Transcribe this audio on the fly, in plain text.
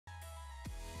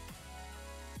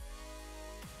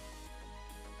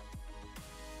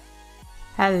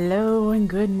Hello and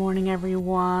good morning,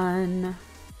 everyone.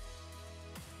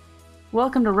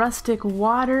 Welcome to Rustic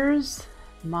Waters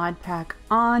mod pack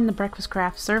on the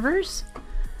Breakfastcraft servers.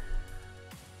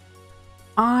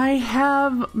 I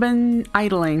have been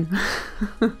idling.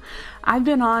 I've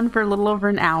been on for a little over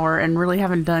an hour and really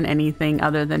haven't done anything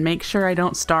other than make sure I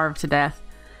don't starve to death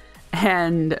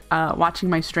and watching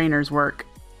my strainers work.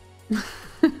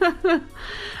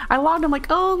 I logged, I'm like,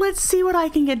 oh, let's see what I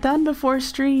can get done before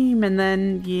stream, and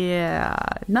then, yeah,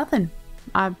 nothing.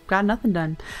 I've got nothing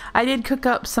done. I did cook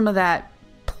up some of that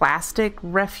plastic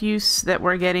refuse that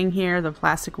we're getting here, the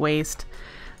plastic waste.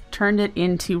 Turned it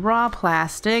into raw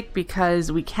plastic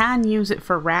because we can use it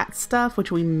for rat stuff,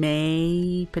 which we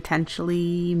may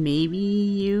potentially maybe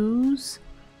use.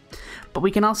 But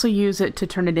we can also use it to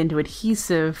turn it into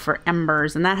adhesive for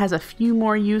embers, and that has a few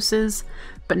more uses,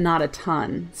 but not a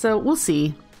ton. So we'll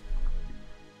see.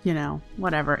 You know,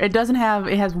 whatever. It doesn't have,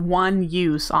 it has one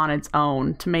use on its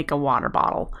own to make a water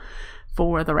bottle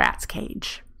for the rat's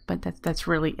cage. But that's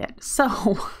really it.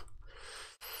 So,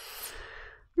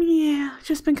 yeah,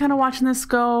 just been kind of watching this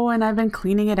go, and I've been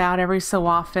cleaning it out every so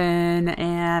often,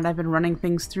 and I've been running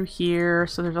things through here.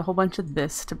 So there's a whole bunch of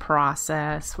this to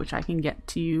process, which I can get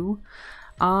to.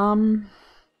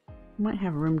 Might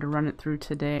have room to run it through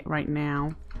today, right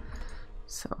now.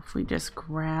 So if we just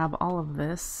grab all of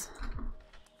this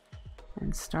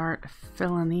and start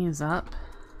filling these up.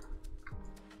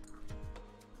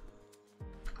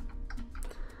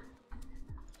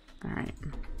 All right.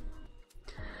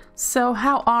 So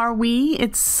how are we?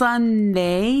 It's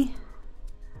Sunday.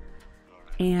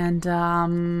 And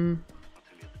there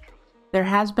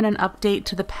has been an update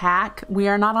to the pack. We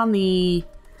are not on the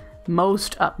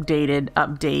most updated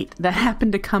update that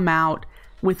happened to come out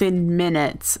within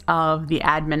minutes of the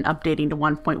admin updating to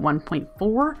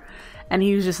 1.1.4. And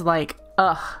he was just like,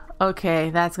 ugh,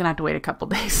 okay, that's gonna have to wait a couple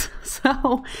days.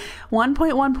 So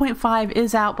 1.1.5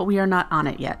 is out, but we are not on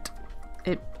it yet.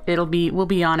 We'll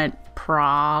be on it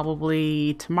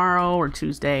probably tomorrow or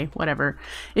Tuesday, whatever.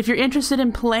 If you're interested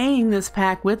in playing this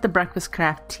pack with the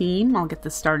Breakfastcraft team, I'll get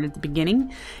this started at the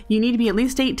beginning. You need to be at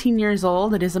least 18 years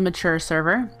old. It is a mature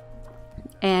server.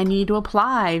 And you need to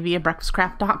apply via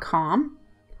breakfastcraft.com.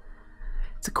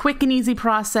 It's a quick and easy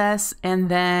process, and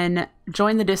then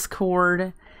join the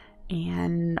Discord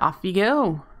and off you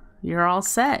go. You're all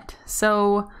set.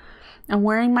 So I'm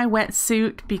wearing my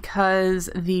wetsuit because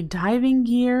the diving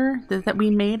gear that we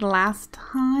made last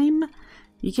time,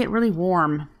 you get really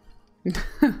warm.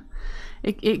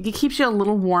 It keeps you a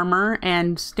little warmer,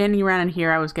 and standing around in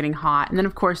here I was getting hot. And then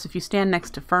of course if you stand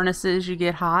next to furnaces you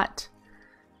get hot.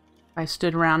 If I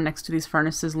stood around next to these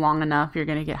furnaces long enough, you're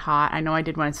gonna get hot. I know I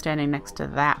did when I was standing next to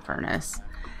that furnace.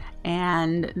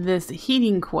 And this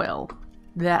heating coil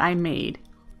that I made,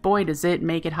 boy does it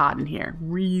make it hot in here.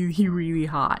 Really, really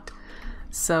hot.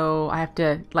 So I have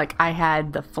to, like, I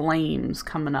had the flames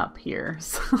coming up here.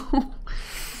 So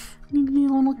need to be a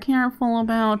little careful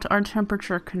about our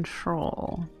temperature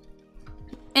control.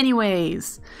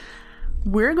 Anyways,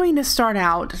 we're going to start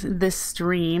out this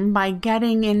stream by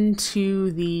getting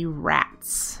into the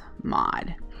rats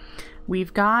mod.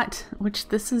 We've got, which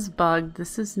this is bugged,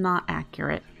 this is not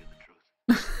accurate.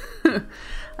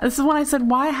 This is when I said,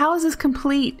 why, how is this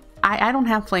complete? I don't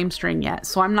have flame string yet,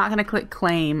 so I'm not going to click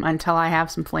claim until I have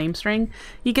some flame string.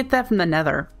 You get that from the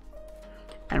nether.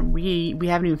 And we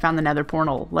haven't even found the nether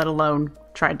portal, let alone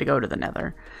tried to go to the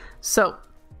nether. So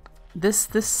this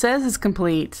says it's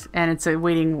complete, and it's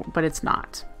waiting, but it's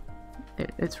not.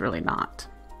 It's really not.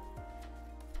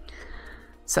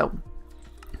 So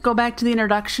go back to the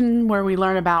introduction where we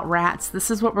learn about rats.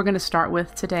 This is what we're going to start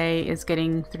with today, is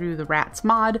getting through the rats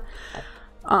mod.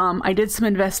 I did some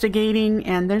investigating,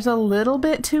 and there's a little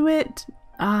bit to it.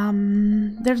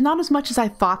 There's not as much as I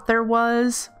thought there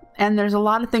was, and there's a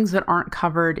lot of things that aren't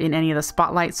covered in any of the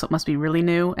spotlights, so it must be really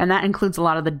new. And that includes a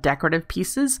lot of the decorative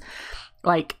pieces,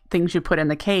 like things you put in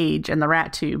the cage and the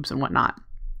rat tubes and whatnot.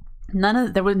 None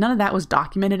of that was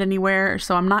documented anywhere,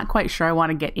 so I'm not quite sure I want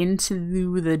to get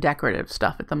into the decorative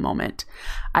stuff at the moment.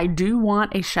 I do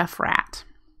want a chef rat,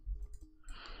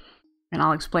 and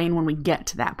I'll explain when we get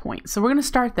to that point. So we're going to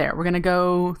start there. We're going to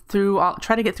go through,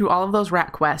 try to get through all of those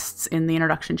rat quests in the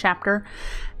introduction chapter.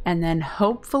 And then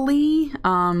hopefully,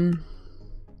 I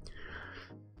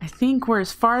think we're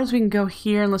as far as we can go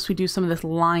here, unless we do some of this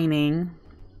lining,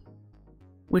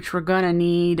 which we're going to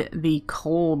need the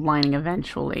cold lining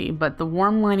eventually, but the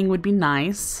warm lining would be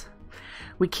nice.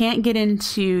 We can't get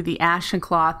into the ashen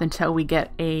cloth until we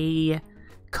get a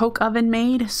coke oven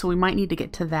made, so we might need to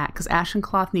get to that because ashen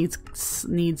cloth needs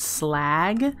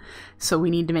slag, so we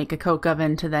need to make a coke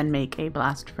oven to then make a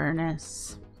blast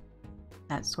furnace.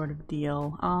 that sort of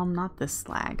deal. Not this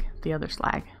slag, the other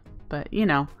slag, but you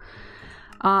know.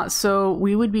 So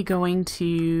we would be going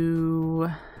to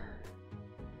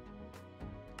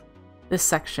this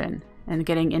section and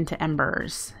getting into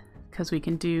embers, because we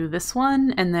can do this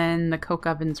one, and then the coke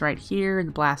oven's right here,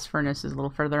 the blast furnace is a little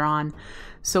further on,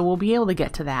 so we'll be able to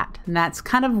get to that. And that's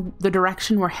kind of the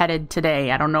direction we're headed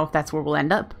today. I don't know if that's where we'll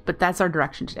end up, but that's our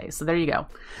direction today. So there you go.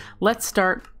 Let's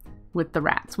start with the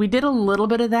rats. We did a little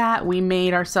bit of that. We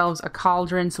made ourselves a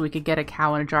cauldron so we could get a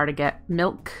cow in a jar to get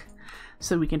milk,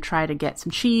 so we can try to get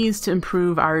some cheese to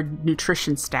improve our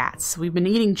nutrition stats. We've been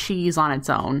eating cheese on its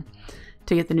own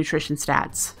to get the nutrition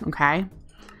stats, okay?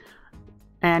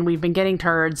 And we've been getting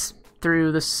turds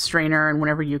through the strainer, and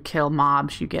whenever you kill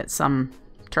mobs, you get some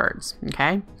turds,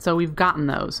 okay? So we've gotten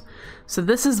those. So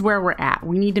this is where we're at.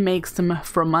 We need to make some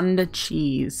Fromunda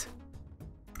cheese.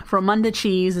 Fromunda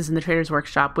cheese is in the Trader's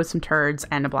Workshop with some turds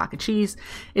and a block of cheese.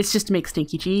 It's just to make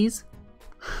stinky cheese.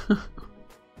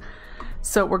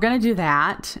 So we're going to do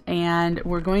that, and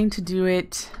we're going to do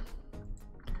it...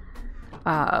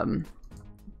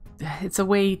 it's a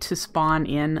way to spawn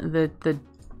in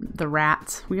the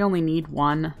rats. We only need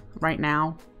one right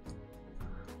now.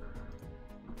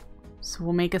 So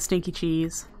we'll make a stinky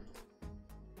cheese.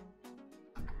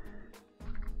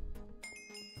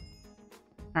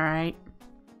 All right.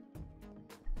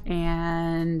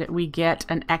 And we get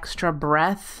an extra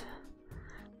breath.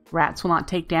 Rats will not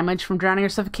take damage from drowning or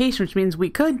suffocation, which means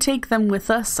we could take them with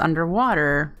us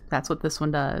underwater. That's what this one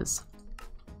does.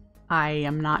 I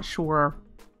am not sure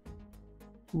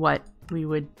what we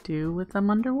would do with them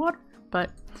underwater,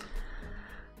 but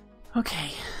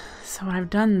okay. So when I've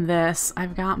done this,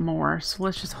 I've got more. So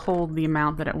let's just hold the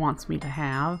amount that it wants me to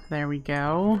have. There we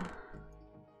go.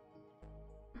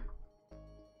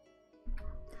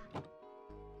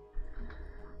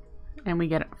 And we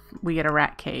get a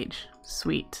rat cage.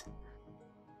 Sweet.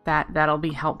 That'll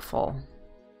be helpful.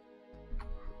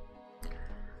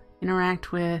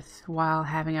 Interact with while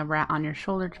having a rat on your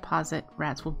shoulder. Deposit.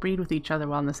 Rats will breed with each other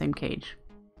while in the same cage.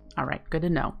 All right, good to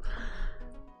know.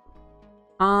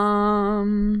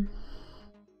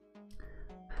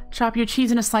 Chop your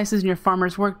cheese into slices in your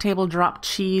farmer's work table. Drop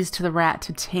cheese to the rat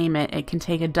to tame it. It can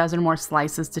take a dozen more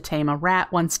slices to tame a rat.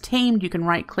 Once tamed, you can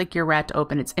right-click your rat to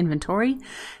open its inventory.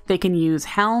 They can use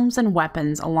helms and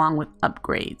weapons along with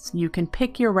upgrades. You can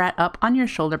pick your rat up on your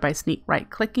shoulder by sneak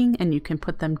right-clicking, and you can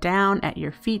put them down at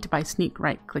your feet by sneak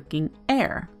right-clicking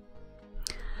air.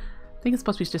 I think it's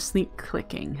supposed to be just sneak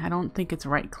clicking. I don't think it's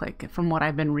right-click from what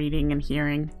I've been reading and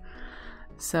hearing.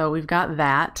 So we've got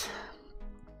that.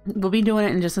 We'll be doing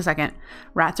it in just a second.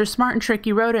 Rats are smart and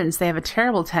tricky rodents. They have a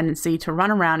terrible tendency to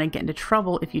run around and get into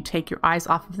trouble if you take your eyes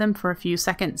off of them for a few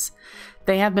seconds.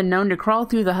 They have been known to crawl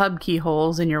through the hub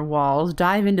keyholes in your walls,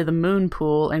 dive into the moon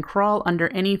pool, and crawl under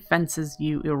any fences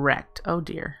you erect. Oh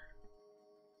dear.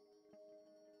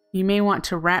 You may want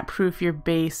to rat-proof your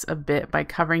base a bit by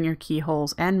covering your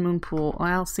keyholes and moon pool.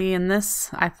 Well, see, in this,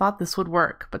 I thought this would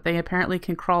work, but they apparently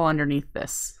can crawl underneath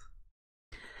this.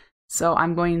 So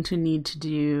I'm going to need to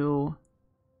do,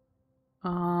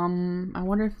 I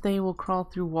wonder if they will crawl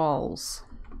through walls.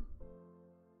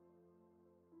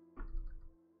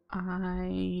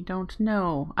 I don't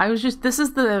know. This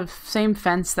is the same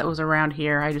fence that was around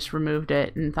here. I just removed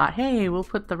it and thought, hey, we'll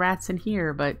put the rats in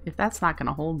here, but if that's not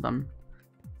gonna hold them.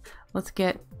 Let's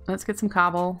get some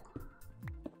cobble.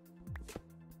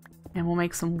 And we'll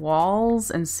make some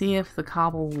walls and see if the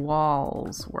cobble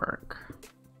walls work.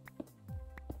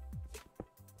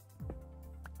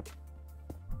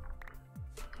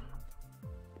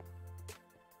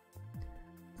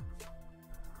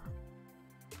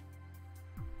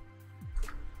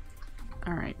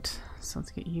 Alright, so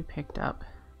let's get you picked up.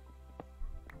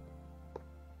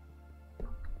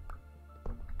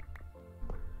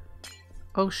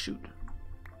 Oh shoot.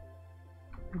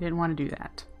 I didn't want to do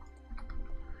that.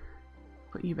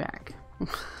 Put you back.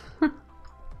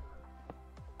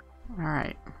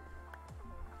 Alright.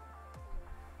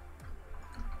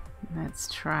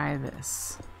 Let's try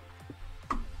this.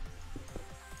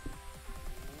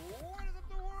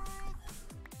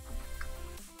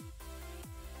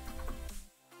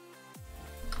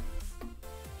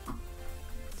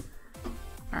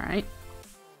 Alright,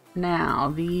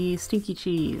 now the stinky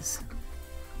cheese.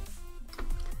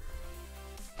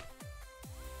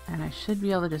 And I should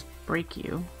be able to just break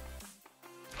you.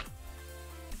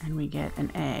 And we get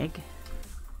an egg.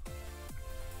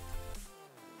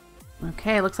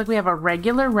 Okay, looks like we have a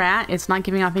regular rat. It's not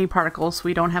giving off any particles, so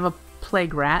we don't have a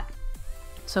plague rat.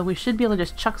 So we should be able to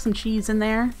just chuck some cheese in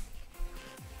there.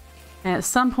 And at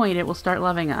some point it will start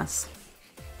loving us.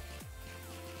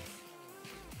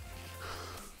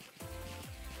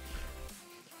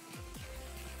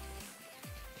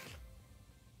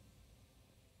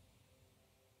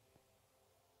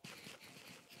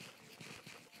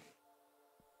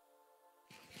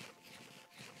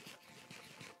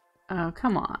 Oh,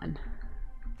 come on.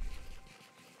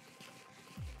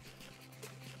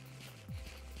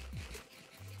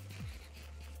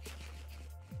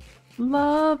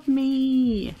 Love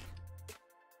me.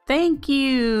 Thank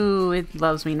you. It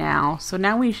loves me now. So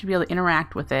now we should be able to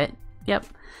interact with it. Yep.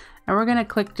 And we're gonna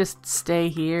click just stay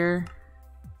here.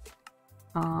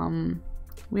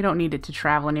 We don't need it to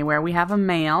travel anywhere. We have a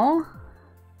mail.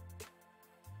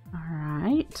 All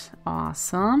right,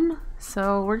 awesome.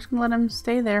 So we're just gonna let him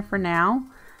stay there for now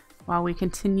while we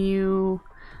continue.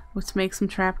 Let's make some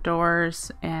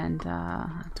trapdoors. And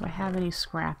do I have any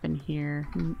scrap in here?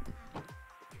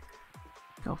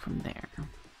 Go from there.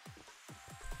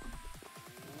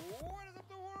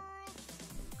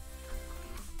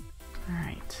 All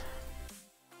right.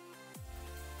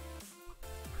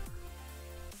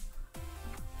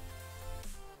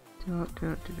 Do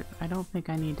it. I don't think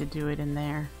I need to do it in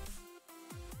there.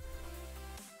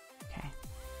 Okay.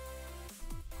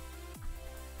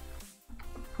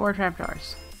 4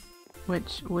 trapdoors,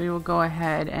 which we will go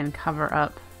ahead and cover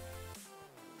up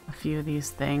a few of these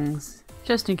things,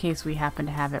 just in case we happen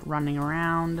to have it running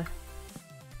around.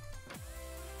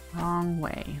 Wrong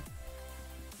way.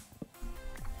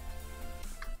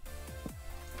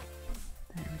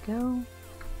 There we go.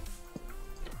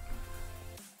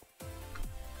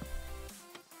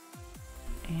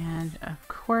 And of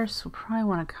course, we'll probably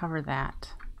want to cover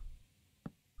that.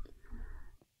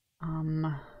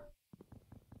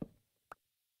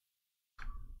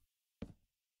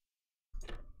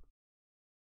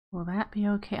 Will that be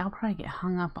okay? I'll probably get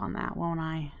hung up on that, won't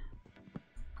I?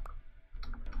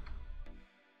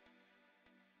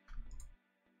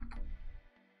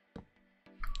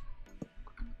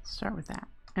 Start with that,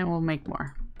 and we'll make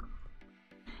more.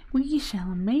 We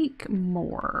shall make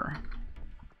more.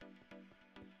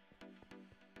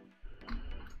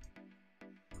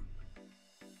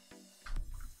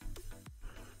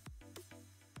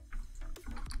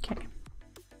 Okay.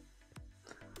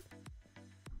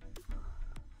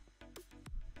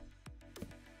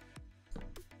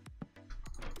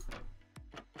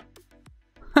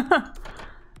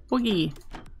 Boogie.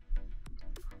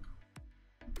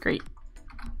 Great.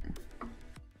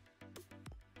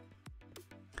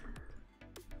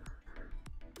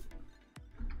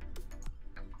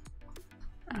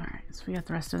 Alright, so we got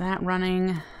the rest of that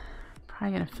running.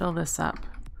 Probably gonna fill this up.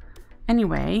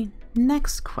 Anyway,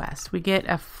 next quest, we get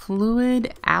a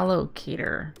fluid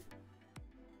allocator.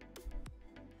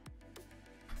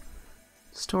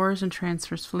 Stores and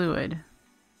transfers fluid.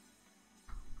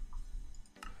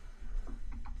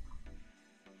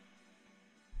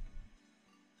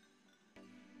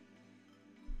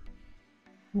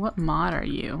 What mod are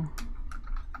you?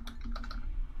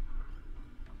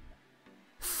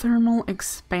 Thermal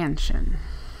expansion.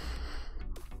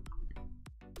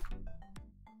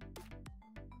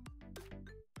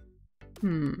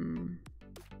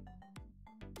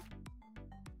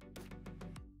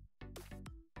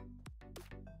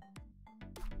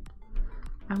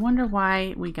 I wonder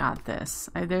why we got this.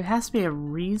 There has to be a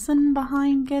reason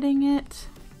behind getting it.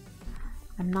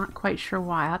 I'm not quite sure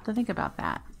why. I'll have to think about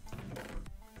that.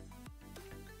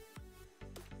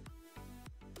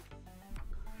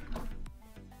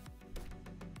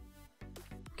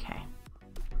 Okay.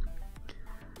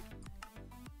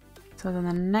 So then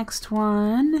the next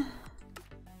one,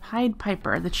 Pied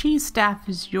Piper. The cheese staff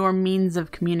is your means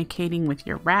of communicating with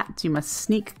your rats. You must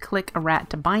sneak click a rat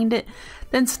to bind it,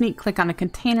 then sneak click on a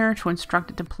container to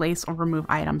instruct it to place or remove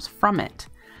items from it.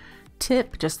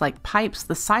 Tip, just like pipes,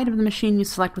 the side of the machine you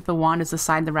select with the wand is the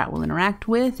side the rat will interact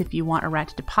with. If you want a rat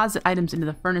to deposit items into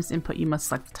the furnace input, you must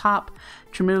select the top.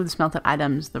 To remove the smelted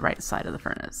items, the right side of the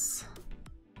furnace.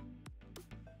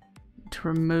 To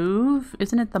remove,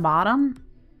 isn't it the bottom?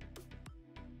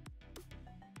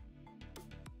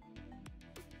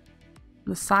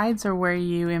 The sides are where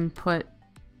you input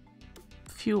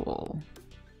fuel.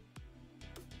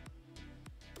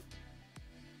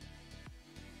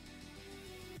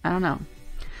 I don't know.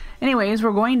 Anyways,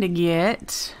 we're going to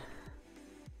get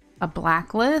a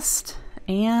blacklist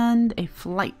and a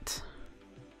flight.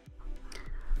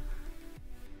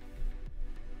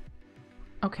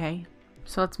 Okay,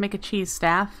 so let's make a cheese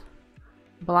staff,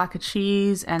 a block of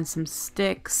cheese, and some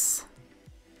sticks.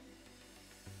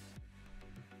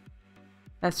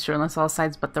 That's true, unless all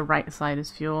sides but the right side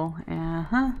is fuel.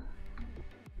 I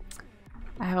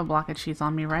have a block of cheese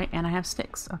on me, right? And I have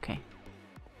sticks. Okay.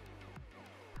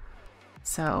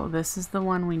 So this is the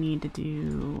one we need to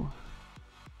do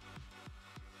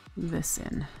this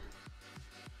in.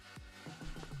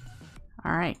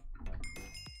 All right.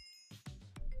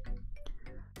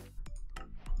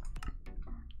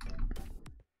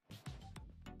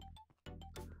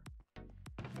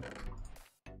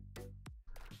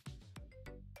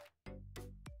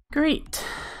 Great.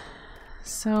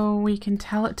 So we can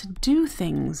tell it to do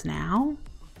things now.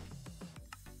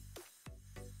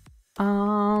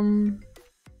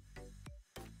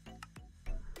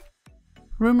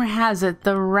 Rumor has it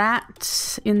the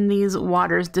rat in these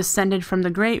waters descended from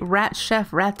the great rat chef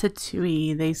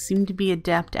Ratatouille. They seem to be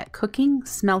adept at cooking,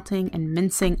 smelting, and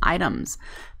mincing items.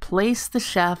 Place the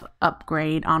chef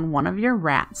upgrade on one of your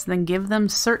rats, then give them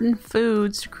certain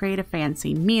foods to create a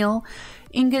fancy meal,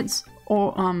 ingots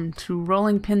or to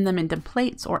rolling pin them into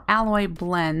plates, or alloy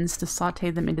blends to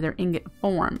saute them into their ingot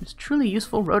forms. Truly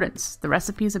useful rodents. The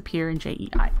recipes appear in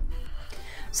JEI.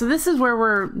 So this is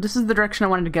where this is the direction I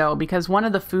wanted to go, because one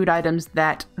of the food items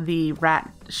that the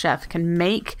rat chef can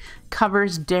make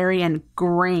covers dairy and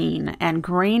grain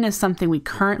is something we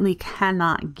currently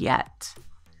cannot get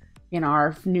in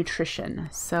our nutrition.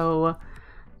 So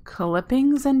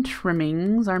clippings and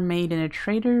trimmings are made in a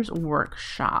trader's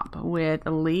workshop with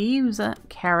leaves,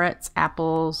 carrots,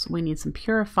 apples. We need some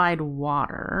purified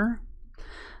water.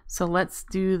 So let's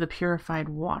do the purified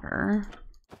water.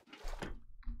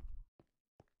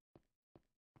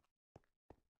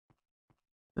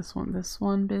 This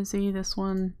one busy, this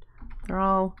one, you're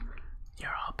all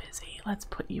busy. Let's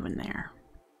put you in there.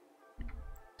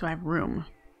 Do I have room?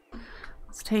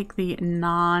 Let's take the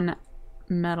non-metal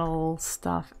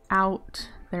stuff out.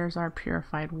 There's our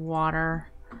purified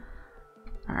water.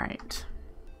 All right.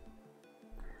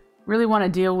 Really want to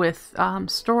deal with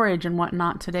storage and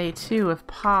whatnot today too, if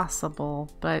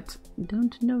possible, but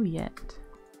don't know yet.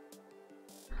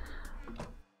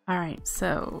 Alright,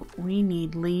 so we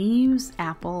need leaves,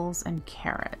 apples, and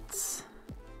carrots.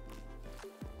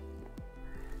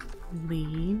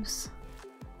 Leaves,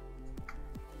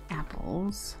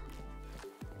 apples,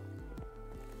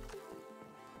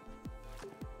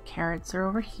 carrots are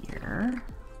over here,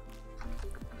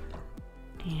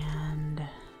 and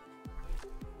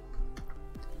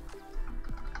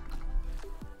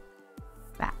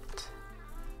that.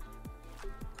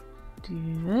 Do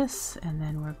this, and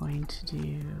then we're going to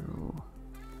do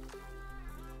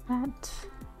that.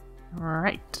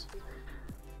 Right.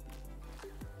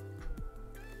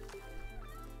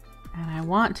 And I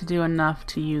want to do enough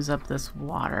to use up this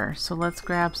water, so let's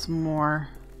grab some more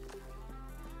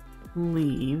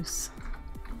leaves.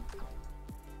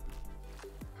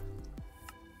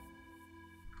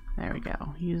 There we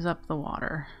go. Use up the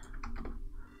water.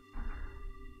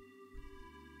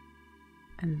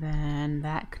 And then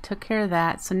that took care of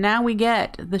that. So now we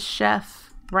get the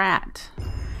chef rat.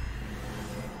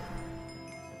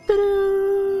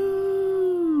 Ta-doo!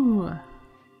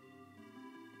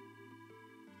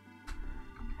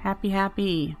 Happy,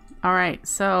 happy. All right,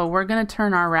 so we're gonna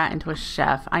turn our rat into a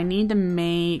chef. I need to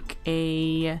make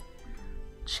a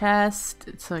chest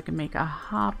so I can make a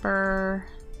hopper.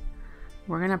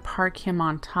 We're gonna park him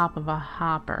on top of a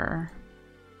hopper.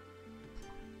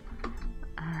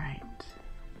 All right.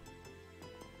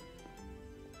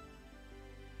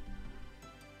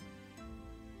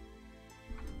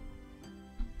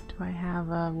 Do I have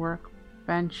a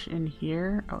workbench in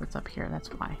here? Oh, it's up here, that's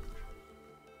why.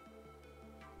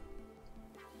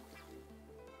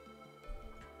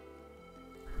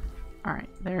 All right,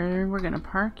 there, we're gonna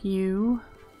park you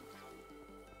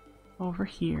over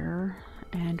here.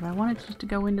 And do I want it just to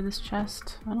go into this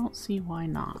chest? I don't see why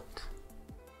not.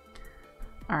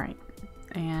 All right,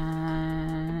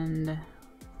 and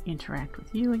interact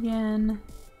with you again.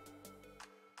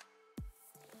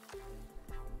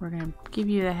 We're gonna give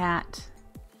you the hat,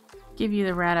 give you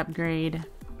the rat upgrade,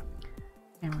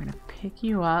 and we're gonna pick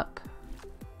you up,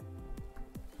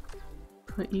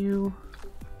 put you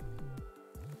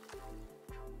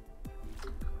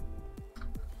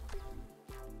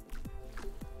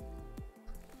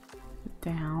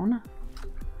down,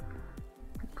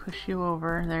 push you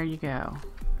over, there you go.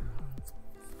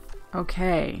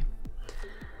 Okay,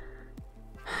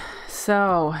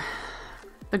 so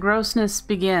the grossness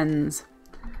begins.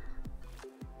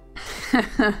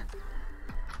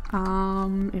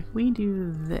 If we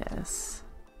do this,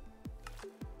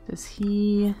 does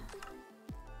he,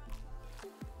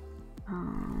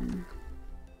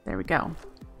 there we go.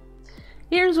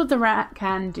 Here's what the rat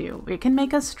can do. It can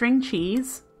make us string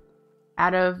cheese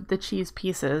out of the cheese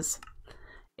pieces.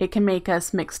 It can make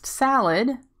us mixed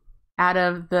salad out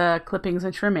of the clippings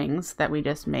and trimmings that we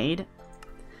just made.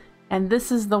 And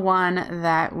this is the one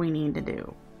that we need to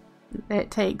do. It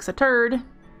takes a turd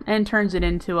and turns it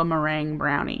into a meringue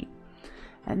brownie.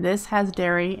 And this has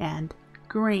dairy and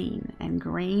grain, and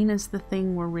grain is the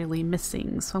thing we're really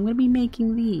missing. So I'm going to be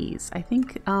making these. I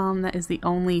think that is the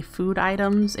only food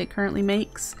items it currently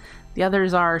makes. The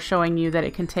others are showing you that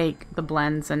it can take the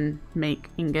blends and make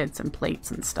ingots and plates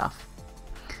and stuff.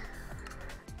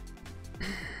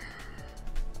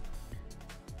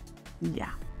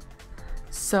 Yeah.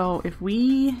 So if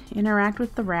we interact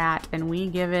with the rat and we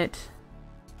give it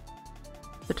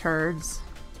the turds,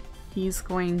 he's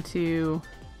going to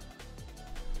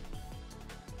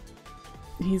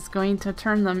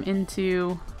turn them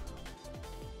into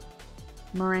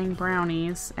meringue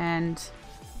brownies, and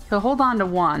he'll hold on to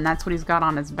one. That's what he's got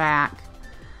on his back.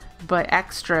 But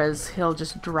extras he'll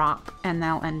just drop and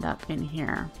they'll end up in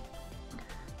here.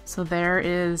 So there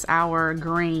is our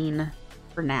grain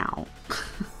for now.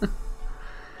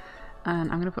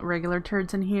 And I'm gonna put regular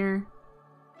turds in here.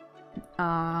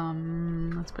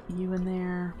 Let's put you in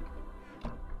there.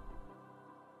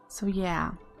 So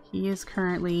yeah, he is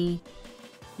currently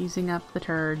using up the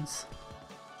turds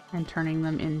and turning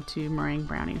them into meringue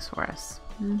brownies for us.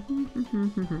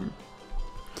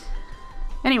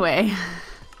 Anyway,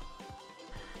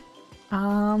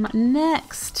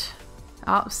 next.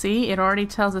 Oh, see, it already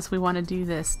tells us we want to do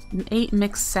this. 8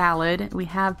 mixed salad. We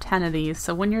have 10 of these,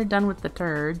 so when you're done with the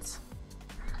turds,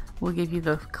 we'll give you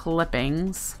the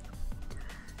clippings.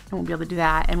 And we'll be able to do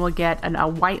that, and we'll get a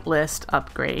whitelist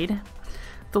upgrade.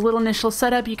 The little initial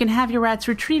setup, you can have your rats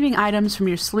retrieving items from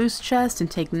your sluice chest and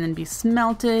take them and be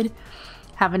smelted.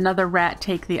 Have another rat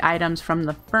take the items from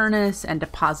the furnace and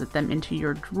deposit them into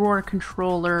your drawer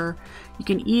controller. You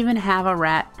can even have a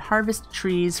rat harvest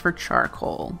trees for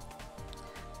charcoal.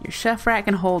 Your chef rat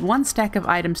can hold 1 stack of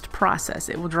items to process.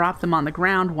 It will drop them on the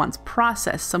ground once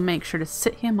processed, so make sure to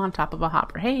sit him on top of a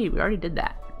hopper. Hey, we already did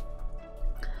that.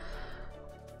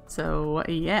 So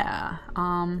yeah,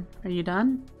 are you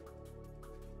done?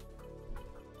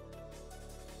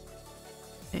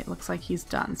 It looks like he's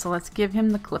done. So let's give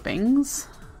him the clippings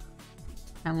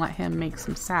and let him make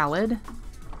some salad.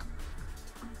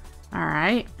 All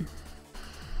right.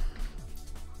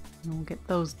 We'll get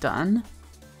those done.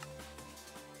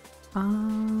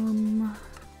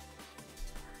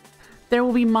 There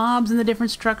will be mobs in the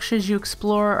different structures you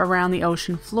explore around the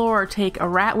ocean floor. Take a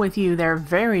rat with you. They're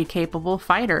very capable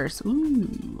fighters.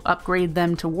 Ooh. Upgrade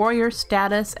them to warrior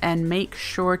status and make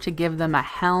sure to give them a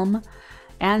helm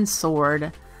and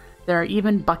sword. There are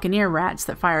even buccaneer rats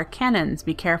that fire cannons.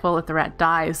 Be careful if the rat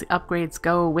dies. The upgrades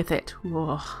go with it.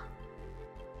 Ugh.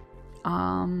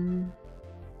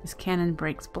 This cannon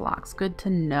breaks blocks. Good to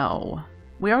know.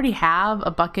 We already have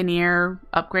a buccaneer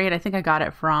upgrade. I think I got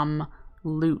it from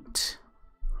loot.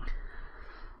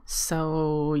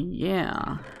 So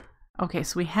yeah. Okay,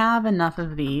 so we have enough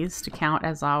of these to count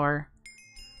as our...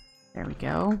 There we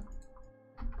go.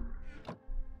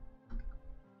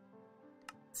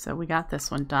 So we got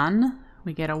this one done.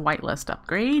 We get a whitelist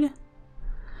upgrade.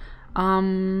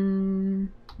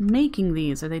 Making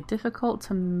these, are they difficult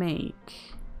to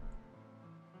make?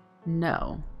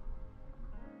 No.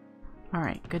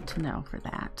 Alright, good to know for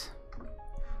that.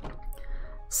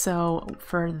 So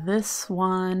for this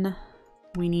one,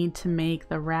 we need to make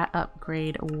the rat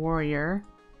upgrade warrior.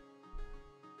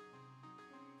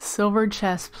 Silver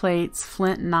chest plates,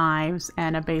 flint knives,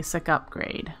 and a basic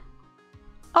upgrade.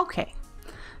 Okay.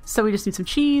 So we just need some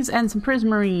cheese and some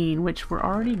prismarine, which we're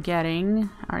already getting.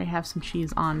 I already have some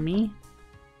cheese on me.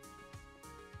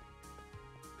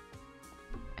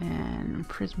 And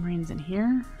prismarine's in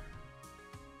here.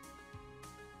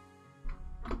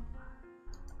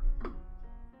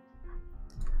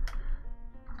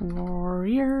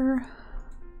 Warrior.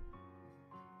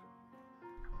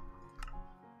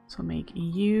 So make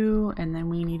you, and then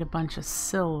we need a bunch of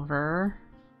silver.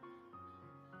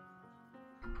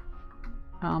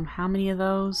 How many of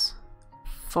those?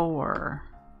 4.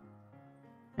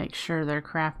 Make sure they're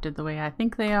crafted the way I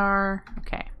think they are.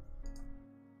 Okay.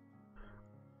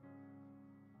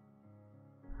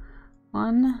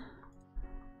 1,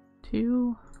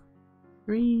 2,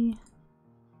 3,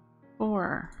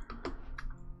 4.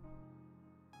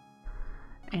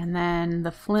 And then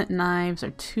the flint knives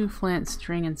are 2 flint,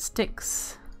 string, and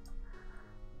sticks.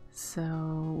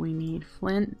 So we need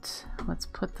flint. Let's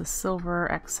put the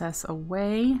silver excess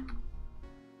away.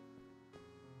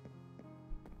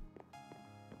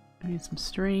 I need some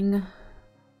string.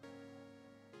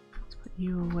 Let's put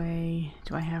you away.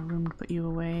 Do I have room to put you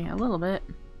away? A little bit.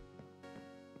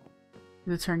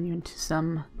 I'll turn you into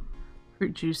some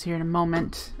fruit juice here in a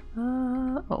moment.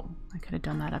 Oh, I could have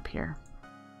done that up here.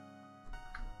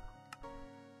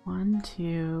 1,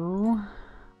 2,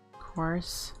 of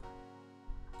course.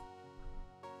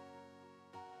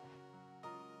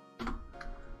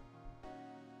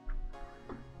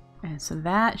 And so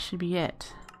that should be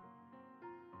it.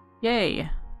 Yay.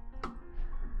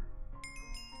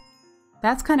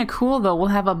 That's kind of cool though. We'll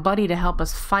have a buddy to help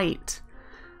us fight.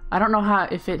 I don't know how,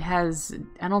 if it has,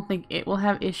 I don't think it will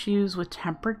have issues with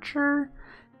temperature.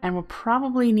 And we'll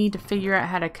probably need to figure out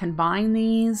how to combine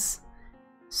these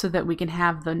so that we can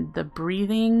have the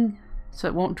breathing so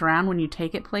it won't drown when you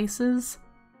take it places.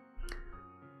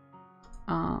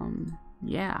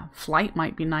 Yeah, flight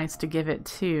might be nice to give it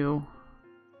too.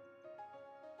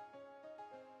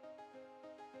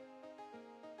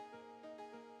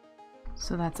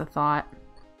 So that's a thought.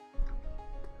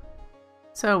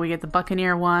 So we get the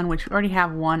Buccaneer one, which we already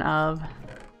have one of.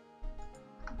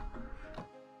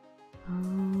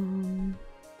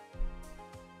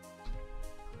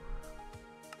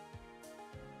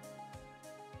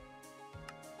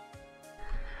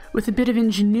 With a bit of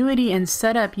ingenuity and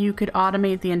setup, you could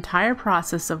automate the entire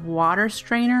process of water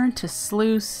strainer to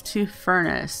sluice to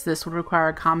furnace. This would require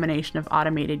a combination of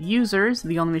automated users,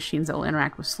 the only machines that will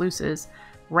interact with sluices,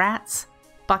 rats,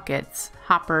 buckets,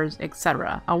 hoppers,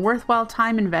 etc. A worthwhile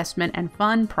time investment and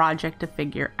fun project to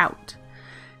figure out.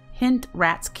 Hint,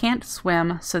 rats can't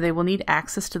swim, so they will need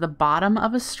access to the bottom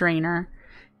of a strainer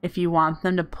if you want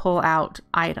them to pull out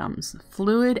items.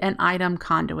 Fluid and item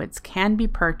conduits can be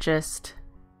purchased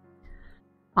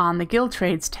on the Guild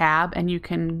Trades tab, and you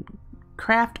can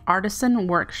craft artisan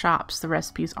workshops. The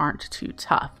recipes aren't too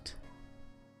tough.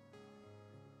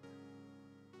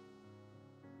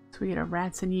 So we get a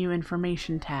Rats and You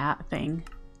information tab thing.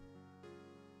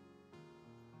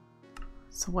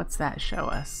 So what's that show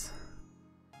us?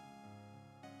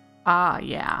 Ah,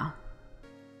 yeah.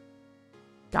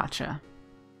 Gotcha.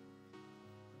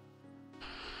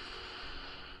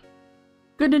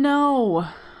 Good to know.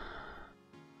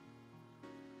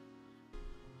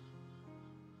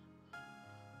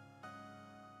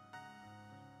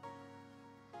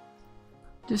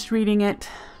 Just reading it.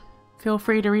 Feel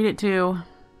free to read it too.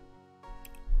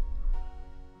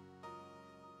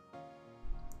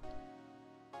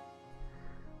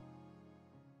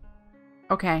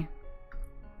 Okay.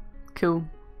 Cool.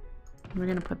 We're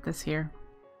gonna put this here.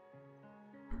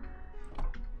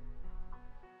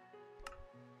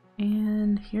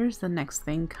 And here's the next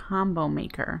thing, Combo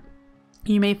Maker.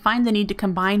 You may find the need to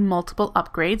combine multiple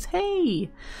upgrades. Hey!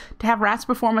 To have rats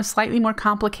perform a slightly more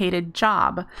complicated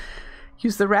job.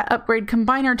 Use the rat upgrade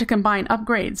combiner to combine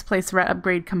upgrades. Place the rat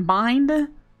upgrade combined.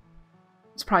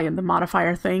 It's probably the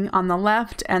modifier thing on the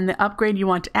left, and the upgrade you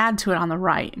want to add to it on the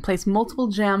right. Place multiple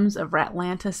gems of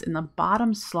Ratlantis in the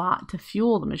bottom slot to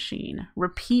fuel the machine.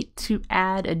 Repeat to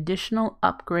add additional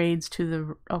upgrades to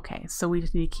the... Okay, so we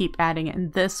just need to keep adding it,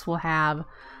 and this will have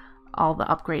all the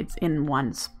upgrades in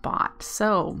one spot.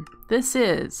 So this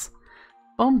is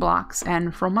bone blocks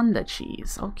and fromunda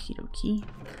cheese. Okie dokie.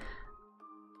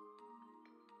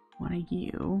 One of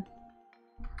you.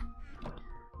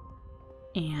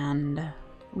 And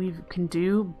we can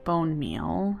do bone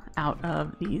meal out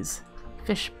of these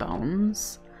fish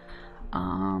bones.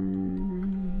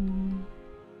 Can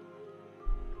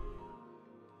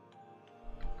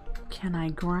I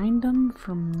grind them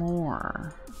for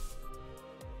more?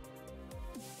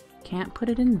 Can't put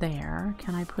it in there.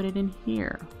 Can I put it in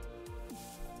here?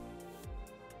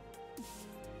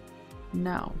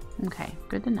 No. Okay,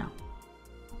 good to know.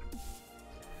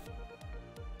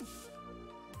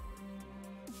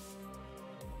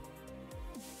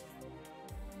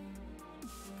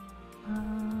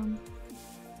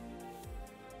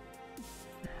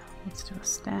 Let's do a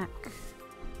stack.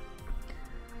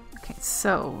 Okay,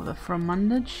 so the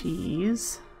fromunda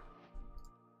cheese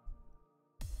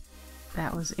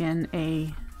that was in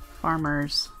a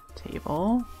farmer's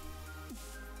table,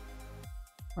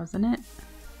 wasn't it?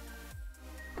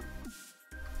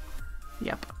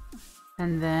 Yep.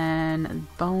 And then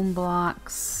bone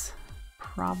blocks,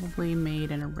 probably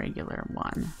made in a regular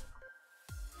one.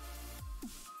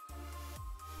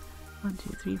 1, 2,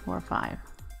 3, 4, 5.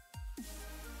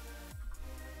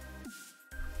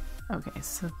 Okay,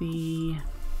 so the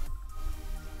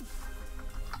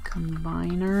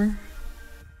combiner.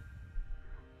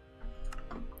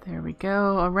 There we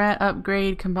go, a rat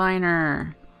upgrade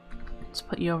combiner. Let's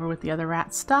put you over with the other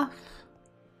rat stuff.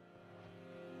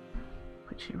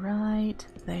 Put you right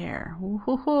there.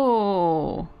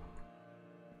 Woohoo!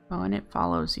 Oh, and it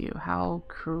follows you. How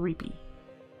creepy.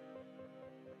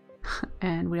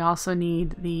 And we also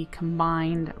need the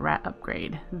combined rat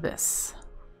upgrade. This.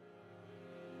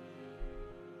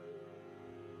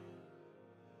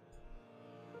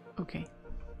 Okay.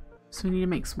 So we need to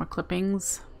make some more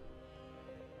clippings.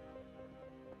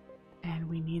 And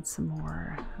we need some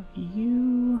more of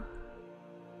you.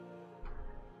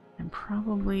 And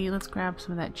probably, let's grab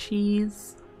some of that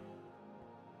cheese.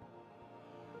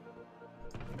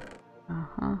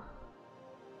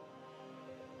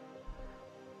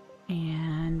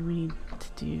 And we need to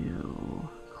do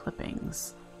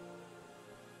clippings.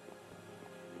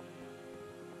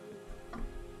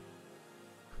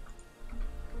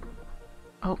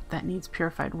 Oh, that needs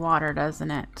purified water, doesn't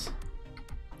it?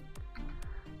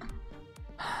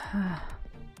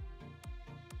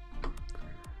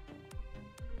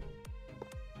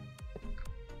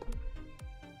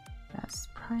 That's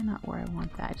probably not where I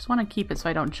want that. I just want to keep it so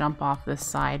I don't jump off this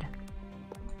side.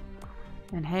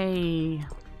 And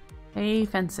hey,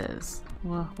 fences.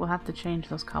 We'll have to change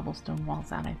those cobblestone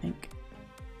walls out, I think.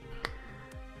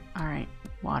 All right,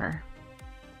 water.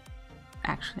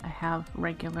 Actually, I have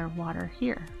regular water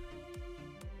here.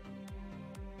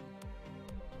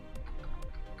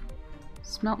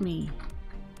 Smelt me.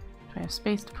 Do I have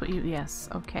space to put you? Yes,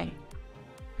 okay.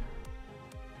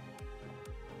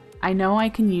 I know I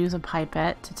can use a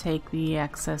pipette to take the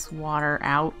excess water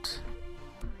out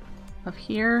of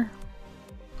here.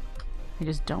 I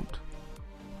just don't.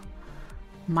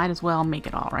 Might as well make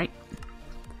it all, right?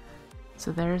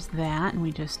 So there's that, and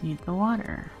we just need the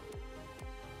water.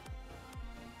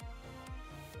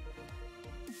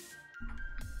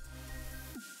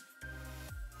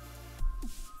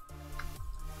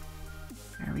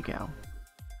 There we go.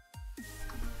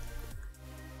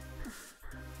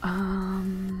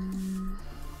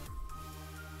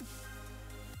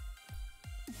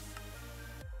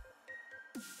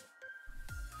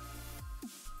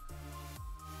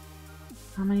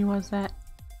 How many was that?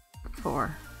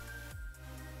 4.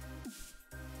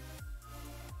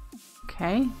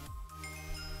 Okay.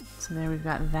 So there we've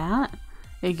got that.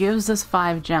 It gives us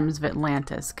 5 gems of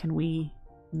Atlantis. Can we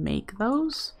make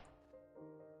those?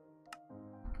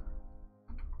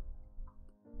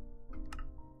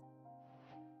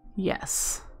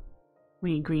 Yes.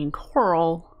 We need green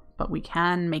coral, but we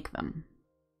can make them.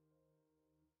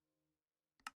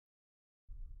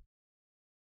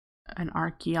 An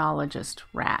archaeologist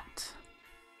rat.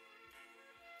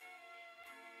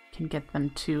 Can get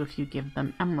them too if you give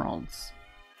them emeralds.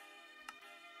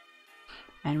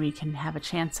 And we can have a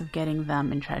chance of getting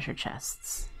them in treasure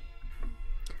chests.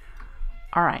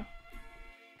 Alright.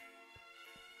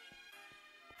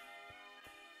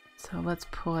 So let's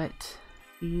put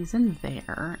these in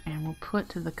there, and we'll put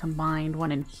the combined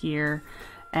one in here.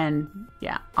 And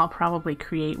yeah, I'll probably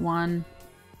create one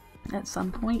at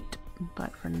some point.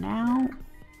 But for now,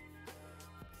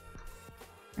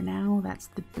 that's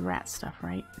the rat stuff,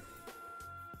 right?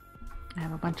 I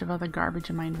have a bunch of other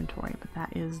garbage in my inventory, but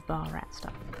that is the rat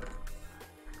stuff.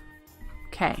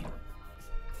 Okay.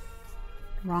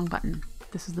 Wrong button.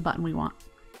 This is the button we want.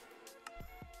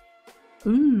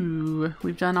 Ooh,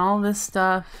 we've done all this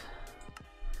stuff.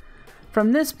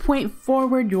 From this point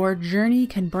forward, your journey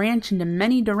can branch into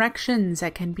many directions.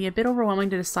 That can be a bit overwhelming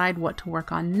to decide what to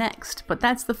work on next, but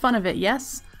that's the fun of it,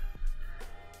 yes?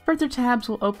 Further tabs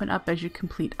will open up as you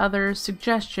complete others.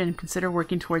 Suggestion, consider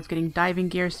working towards getting diving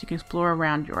gear so you can explore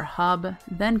around your hub.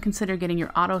 Then consider getting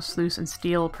your auto sluice and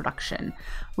steel production.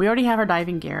 We already have our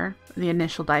diving gear, the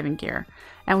initial diving gear,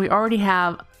 and we already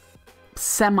have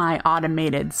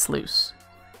semi-automated sluice.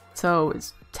 So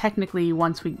it's technically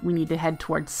once we need to head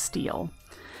towards steel.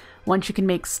 Once you can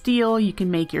make steel, you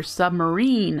can make your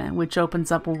submarine, which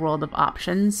opens up a world of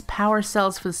options. Power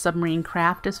cells for the submarine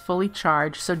craft is fully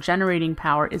charged, so generating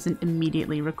power isn't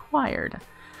immediately required.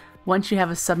 Once you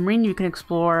have a submarine, you can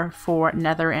explore for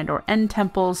nether and or end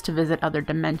temples to visit other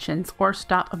dimensions, or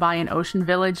stop by an ocean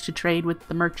village to trade with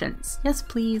the merchants. Yes,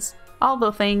 please. All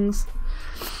the things.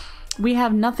 We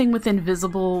have nothing within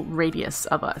visible radius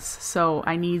of us, so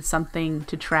I need something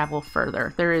to travel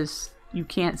further. You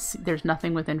can't see, there's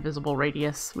nothing within visible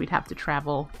radius. We'd have to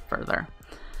travel further.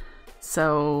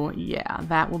 So yeah,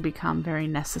 that will become very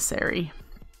necessary.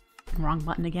 Wrong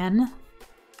button again.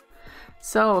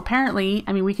 So apparently,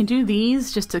 I mean, we can do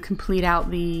these just to complete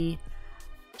out the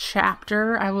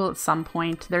chapter. I will at some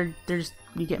point. There's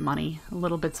you get money,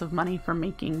 little bits of money for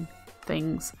making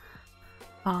things.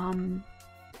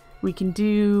 We can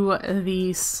do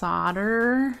the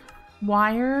solder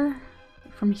wire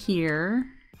from here.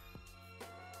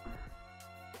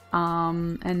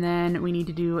 And then we need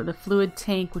to do the fluid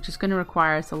tank, which is going to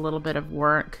require us a little bit of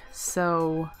work.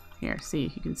 So here, see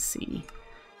if you can see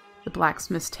the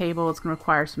blacksmith's table. It's going to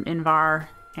require some invar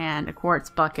and a quartz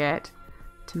bucket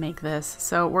to make this.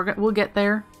 So we'll get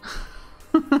there.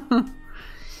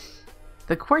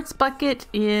 The quartz bucket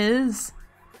is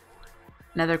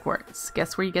nether quartz.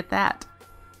 Guess where you get that?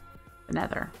 The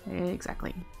nether.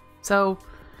 Exactly. So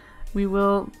we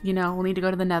will, you know, we'll need to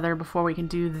go to the Nether before we can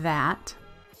do that.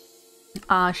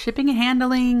 Shipping and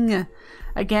handling,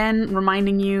 again,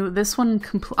 reminding you, this one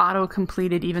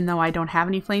auto-completed even though I don't have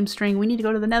any flame string. We need to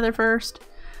go to the Nether first.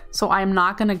 So I'm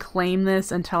not going to claim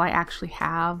this until I actually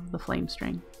have the flame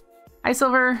string. Hi,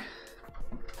 Silver.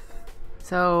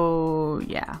 So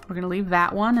yeah, we're going to leave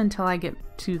that one until I get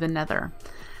to the Nether.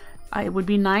 It would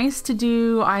be nice to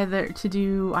do either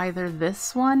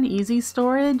this one, easy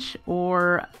storage,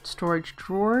 or storage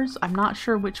drawers. I'm not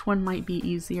sure which one might be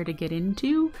easier to get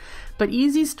into, but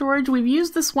easy storage, we've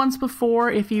used this once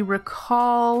before. If you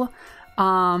recall,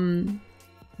 the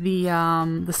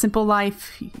Simple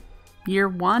Life year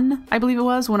 1, I believe it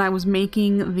was, when I was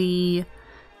making the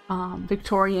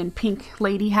Victorian pink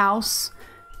lady house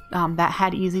that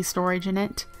had easy storage in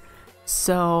it.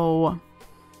 So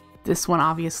this one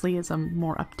obviously is a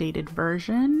more updated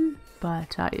version,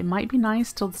 but it might be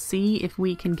nice to see if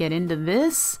we can get into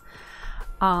this.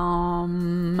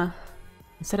 Instead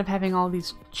of having all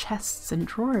these chests and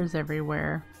drawers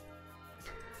everywhere.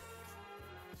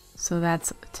 So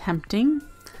that's tempting.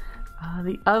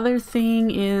 The other thing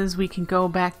is we can go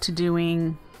back to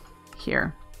doing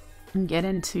here and get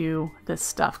into this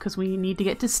stuff because we need to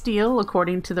get to steel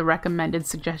according to the recommended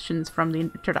suggestions from the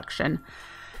introduction.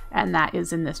 And that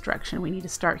is in this direction. We need to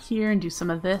start here and do some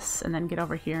of this and then get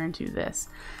over here and do this.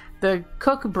 The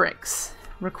cook bricks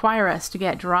require us to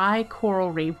get dry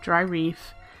coral reef, dry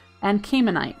reef, and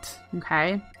caimanite,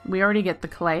 okay? We already get the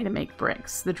clay to make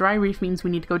bricks. The dry reef means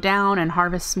we need to go down and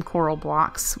harvest some coral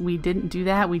blocks. We didn't do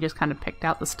that. We just kind of picked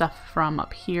out the stuff from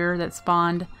up here that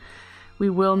spawned. We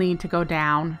will need to go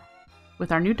down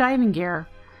with our new diving gear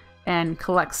and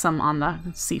collect some on the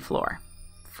seafloor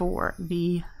for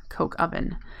the coke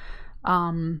oven.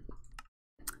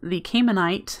 The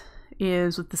caimanite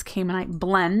is with this caimanite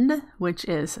blend, which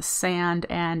is sand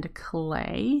and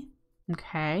clay,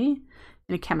 okay,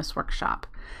 in a chemist's workshop.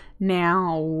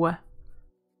 Now,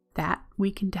 that we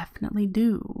can definitely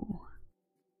do.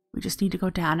 We just need to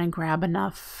go down and grab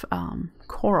enough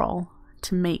coral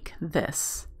to make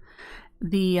this.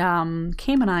 The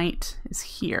caimanite is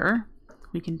here.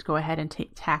 We can go ahead and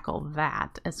tackle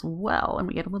that as well, and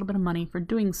we get a little bit of money for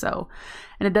doing so.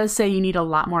 And it does say you need a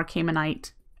lot more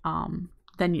caimanite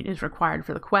than is required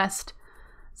for the quest,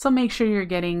 so make sure you're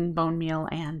getting bone meal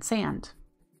and sand,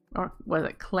 or was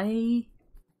it clay,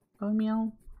 bone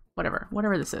meal,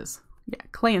 whatever this is. Yeah,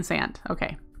 clay and sand.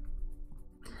 Okay,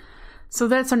 so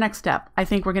that's our next step. I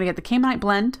think we're gonna get the caimanite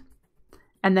blend,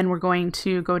 and then we're going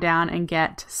to go down and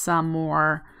get some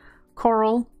more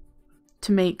coral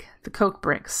to make the coke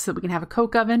bricks so we can have a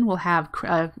coke oven. We'll have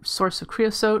a source of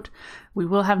creosote. We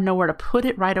will have nowhere to put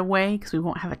it right away because we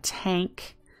won't have a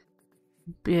tank,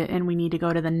 and we need to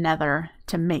go to the Nether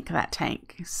to make that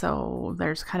tank. So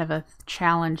there's kind of a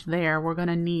challenge there. We're going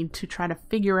to need to try to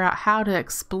figure out how to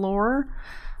explore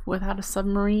without a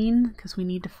submarine because we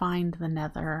need to find the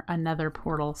Nether, a Nether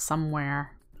portal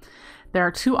somewhere. There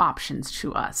are two options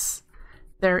to us.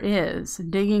 There is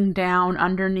digging down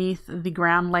underneath the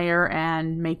ground layer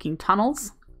and making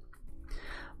tunnels,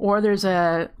 or there's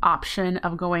an option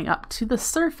of going up to the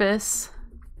surface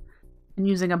and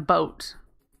using a boat.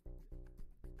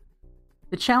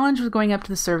 The challenge with going up to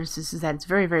the surface is that it's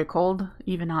very, very cold,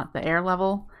 even at the air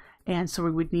level, and so we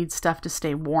would need stuff to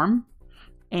stay warm.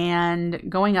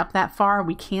 And going up that far,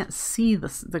 we can't see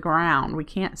the ground. We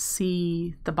can't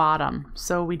see the bottom,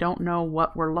 so we don't know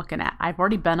what we're looking at. I've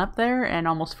already been up there and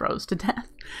almost froze to death.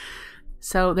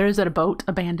 So there's a boat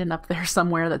abandoned up there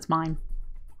somewhere that's mine.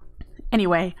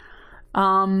 Anyway,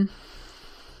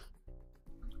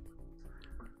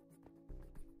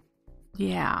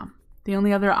 yeah. The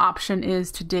only other option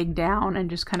is to dig down and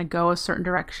just kind of go a certain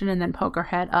direction and then poke our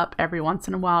head up every once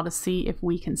in a while to see if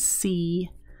we can see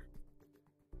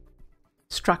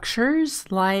structures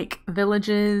like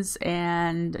villages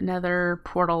and nether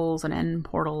portals and end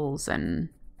portals and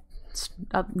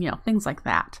you know, things like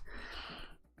that.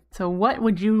 So what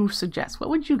would you suggest? What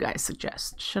would you guys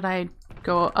suggest? Should I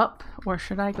go up or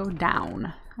should I go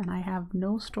down? And I have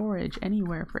no storage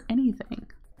anywhere for anything.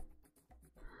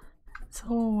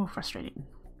 So frustrating.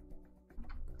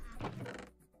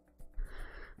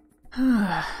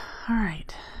 All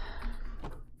right.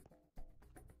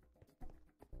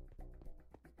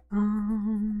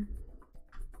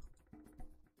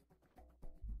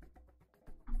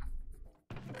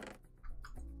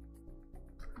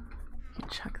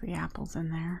 Chuck the apples in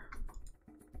there.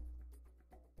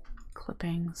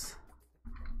 Clippings.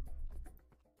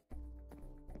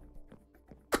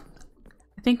 I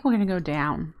think we're going to go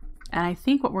down. And I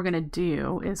think what we're going to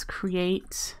do is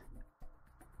create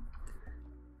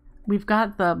we've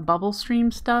got the bubble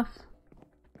stream stuff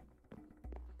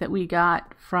that we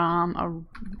got from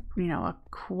a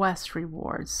quest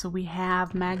reward. So we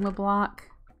have magma block,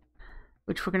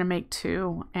 which we're gonna make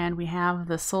 2, and we have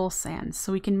the soul sand.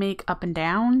 So we can make up and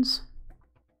downs.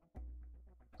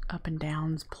 Up and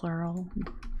downs, plural.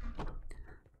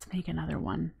 Let's make another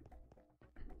one.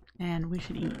 And we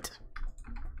should eat.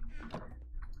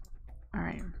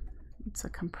 Alright. It's a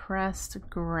compressed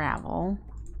gravel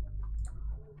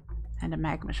and a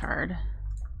magma shard.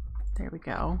 There we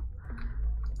go.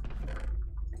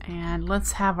 And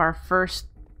let's have our first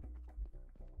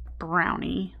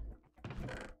brownie.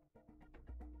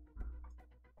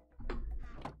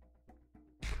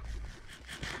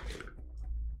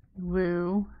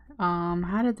 Woo.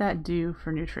 How did that do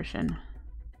for nutrition?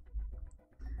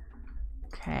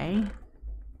 Okay.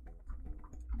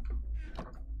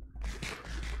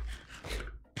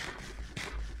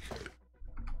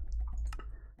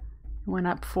 Went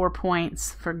up 4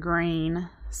 points for grain,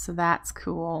 so that's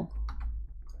cool.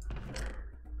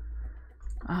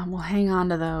 We'll hang on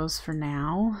to those for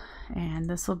now, and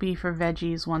this will be for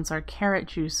veggies once our carrot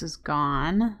juice is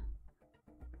gone.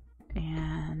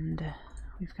 And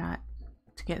we've got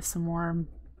to get some more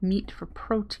meat for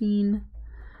protein.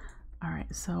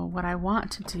 Alright, so what I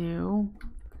want to do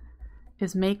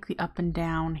is make the up and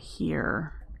down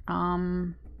here.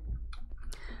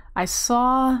 I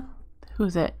saw, who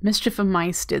was it? Mischief of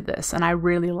Mice did this, and I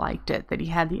really liked it, that he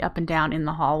had the up and down in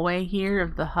the hallway here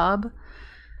of the hub.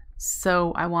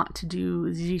 So I want to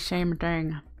do the same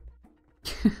thing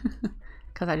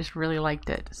because I just really liked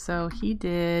it. So he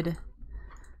did,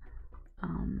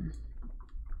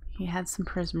 he had some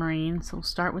prismarine, so we'll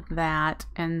start with that.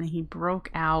 And he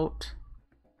broke out,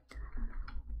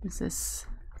 is this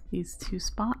these 2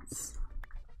 spots?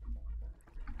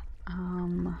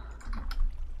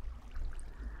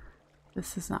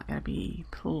 This is not going to be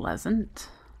pleasant,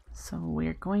 so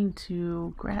we're going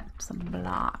to grab some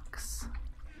blocks.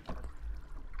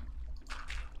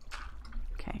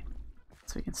 Okay,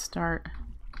 so we can start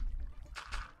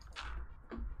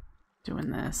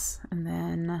doing this, and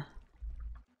then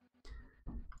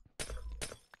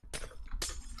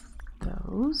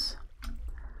those.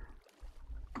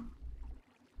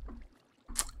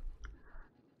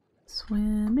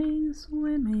 Swimming,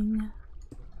 swimming.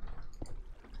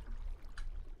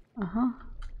 All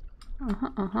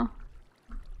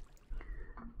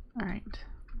right.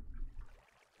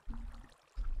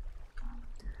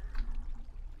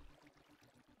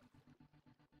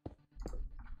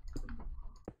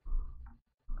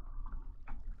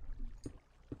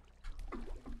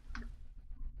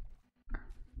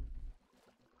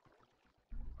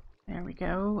 There we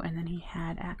go, and then he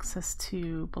had access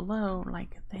to below,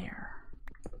 like there.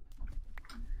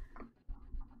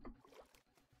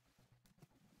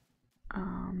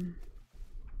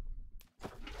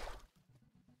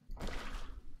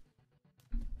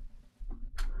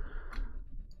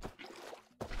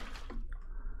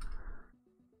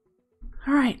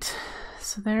 All right,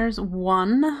 so there's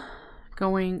one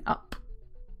going up.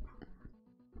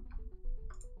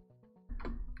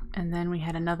 And then we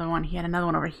had another one, he had another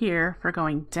one over here for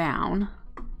going down.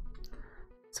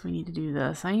 So we need to do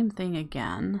the same thing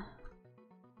again.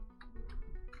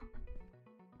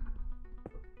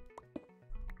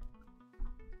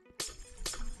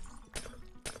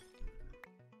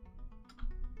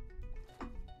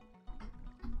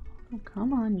 Oh,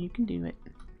 come on, you can do it.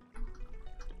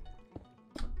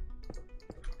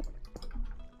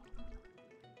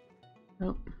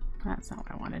 Oh, that's not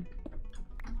what I wanted.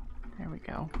 There we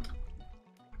go.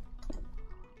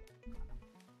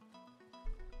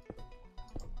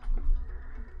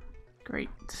 Great.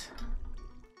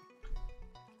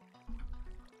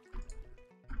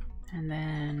 And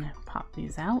then pop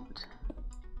these out.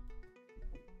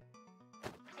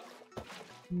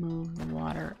 Move the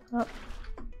water up.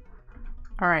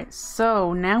 All right,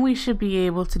 so now we should be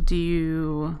able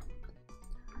to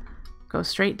go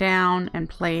straight down and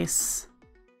place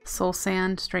soul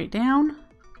sand straight down,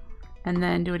 and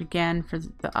then do it again for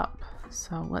the up.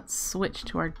 So let's switch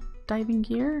to our diving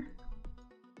gear.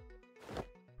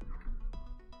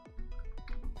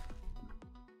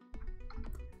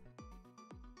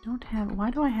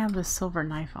 Why do I have the silver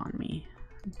knife on me?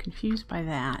 I'm confused by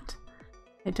that.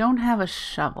 I don't have a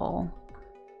shovel.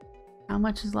 How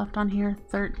much is left on here?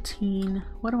 13.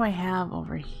 What do I have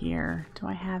over here? Do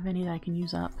I have any that I can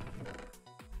use up?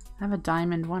 I have a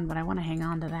diamond one, but I want to hang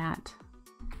on to that.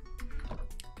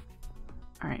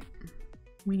 Alright.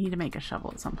 We need to make a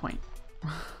shovel at some point.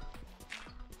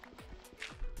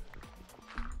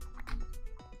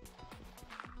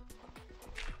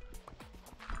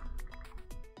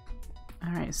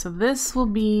 All right, so this will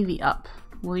be the up.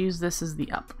 We'll use this as the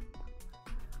up.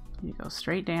 You go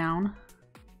straight down.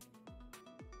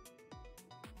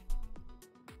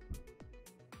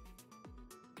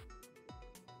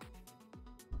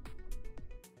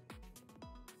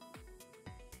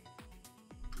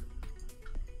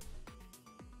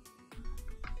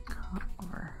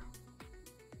 Over.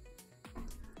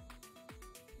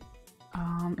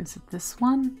 Is it this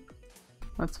one?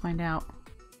 Let's find out.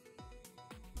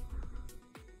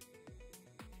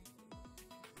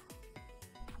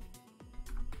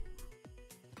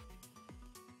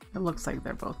 It looks like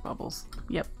they're both bubbles.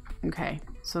 Yep. Okay.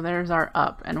 So there's our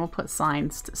up, and we'll put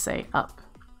signs to say up.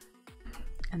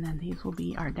 And then these will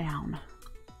be our down.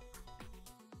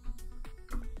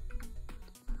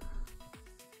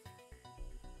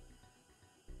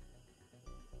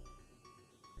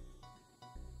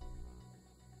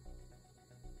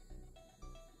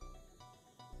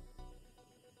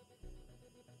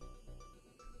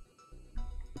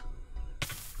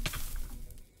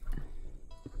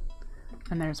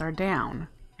 And there's our down.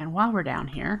 And while we're down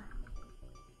here,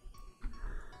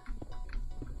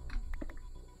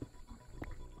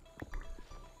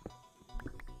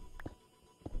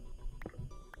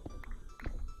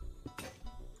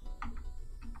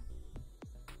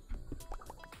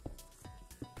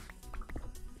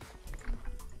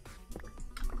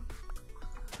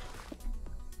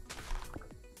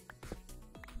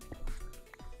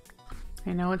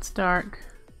 I know it's dark.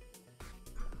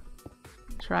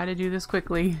 Try to do this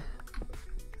quickly.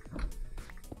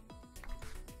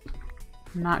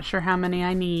 I'm not sure how many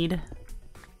I need.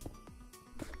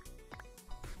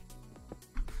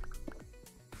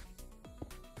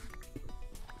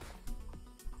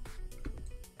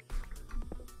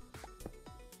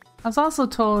 I was also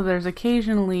told there's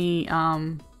occasionally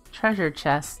treasure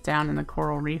chests down in the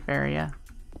coral reef area.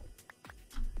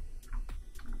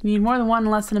 You need more than one,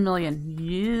 less than a million.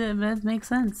 Yeah, that makes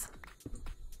sense.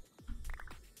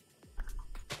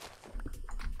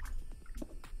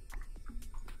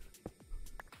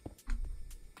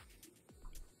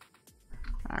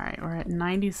 Alright, we're at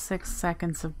 96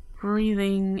 seconds of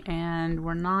breathing and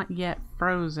we're not yet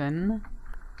frozen.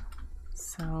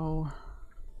 So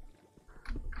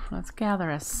let's gather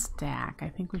a stack. I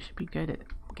think we should be good at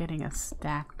getting a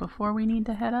stack before we need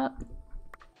to head up.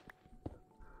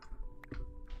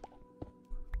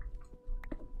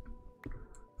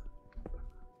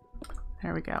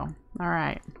 There we go. All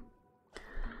right.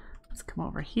 Let's come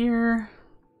over here.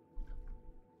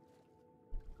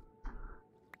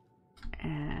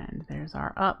 And there's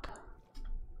our up.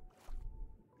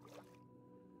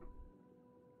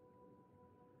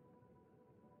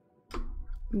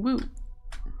 Woo.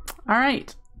 All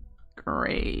right.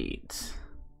 Great.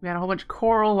 We got a whole bunch of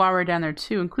coral while we're down there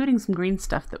too, including some green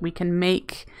stuff that we can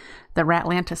make the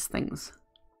Ratlantis things.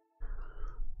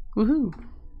 Woohoo.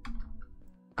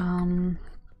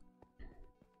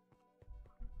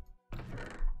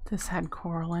 This had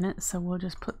coral in it, so we'll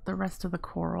just put the rest of the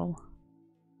coral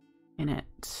in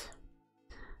it.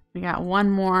 We got one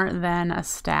more than a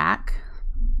stack.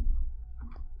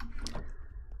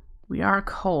 We are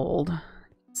cold.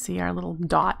 See, our little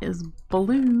dot is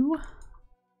blue.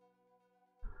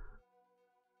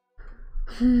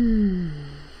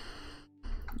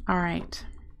 All right.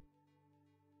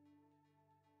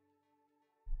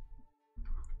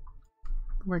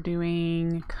 We're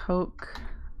doing coke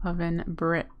oven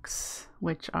bricks,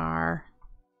 which are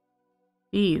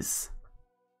these.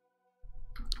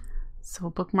 So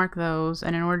we'll bookmark those,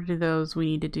 and in order to do those, we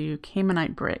need to do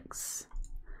Caymanite bricks,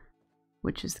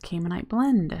 which is the Caymanite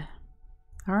blend.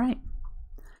 All right.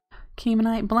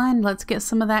 Caymanite blend, let's get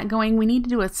some of that going. We need to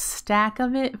do a stack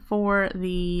of it for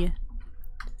the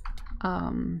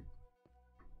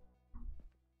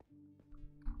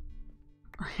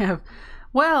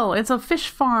well, it's a fish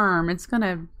farm. It's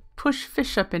gonna push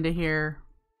fish up into here.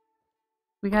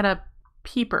 We got a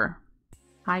peeper.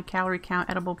 High calorie count,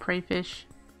 edible prey fish.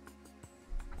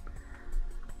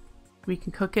 We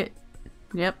can cook it.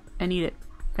 Yep, and eat it.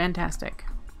 Fantastic.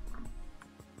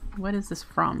 What is this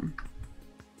from?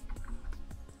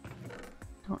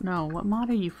 Don't know. What mod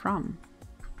are you from?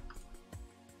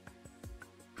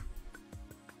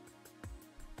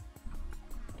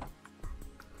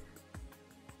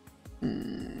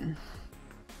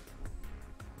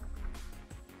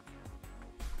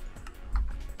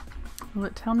 Will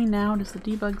it tell me now? Does the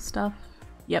debug stuff?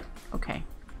 Yep, okay.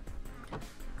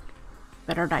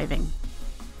 Better diving.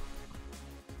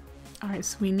 Alright,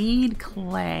 so we need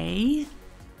clay.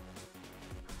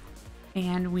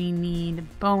 And we need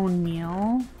bone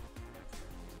meal.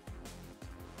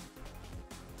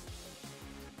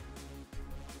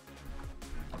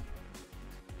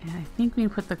 think we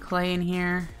put the clay in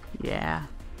here. Yeah.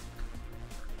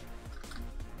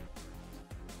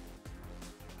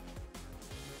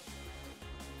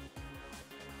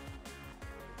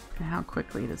 And how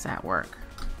quickly does that work?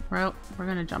 Well, we're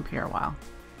gonna jump here a while.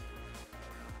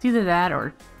 It's either that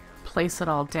or place it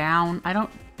all down. I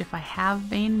don't, if I have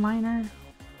vein miner.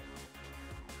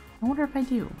 I wonder if I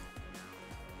do.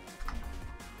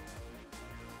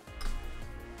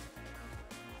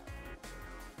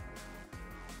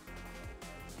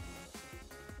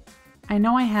 I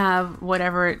know I have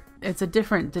whatever, it's a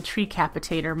different, the tree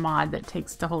capitator mod that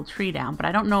takes the whole tree down, but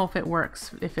I don't know if it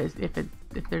works if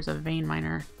there's a vein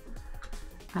miner.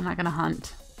 I'm not gonna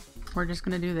hunt. We're just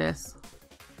gonna do this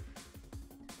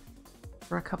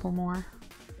for a couple more.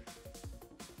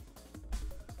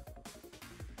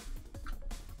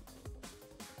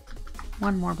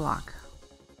 One more block.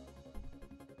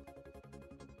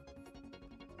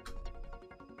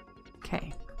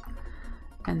 Okay.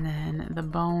 And then the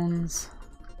bones.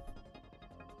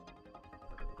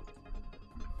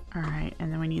 All right,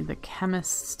 and then we need the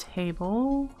chemist's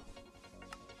table.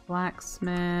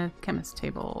 Blacksmith, chemist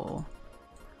table.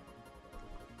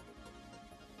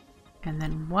 And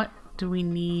then what do we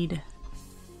need?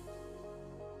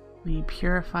 We need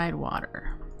purified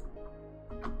water.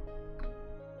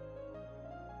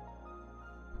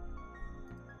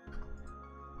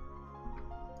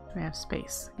 Do we have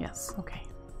space? Yes, okay.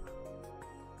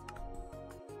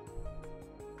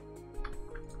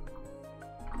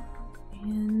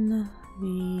 In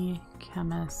the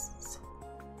chemist's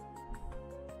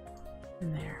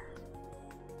in there.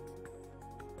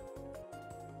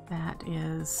 That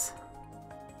is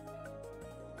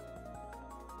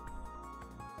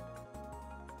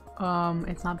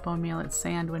it's not bone meal, it's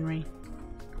sand, Winry.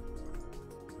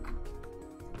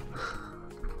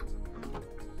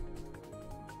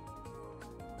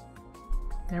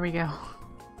 There we go.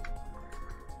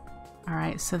 All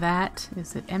right, so that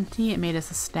is it empty. It made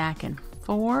us a stack in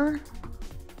 4.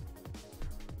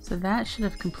 So that should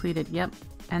have completed, yep.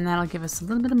 And that'll give us a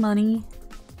little bit of money.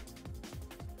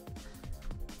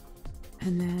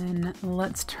 And then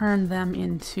let's turn them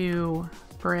into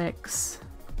bricks.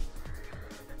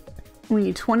 We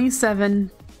need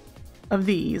 27 of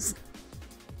these.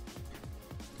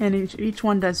 And each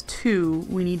one does 2.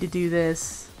 We need to do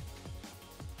this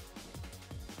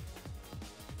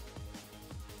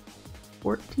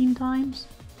 14 times.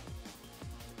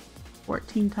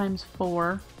 14 times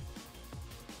 4.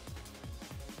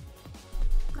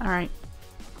 Alright,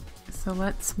 so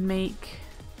let's make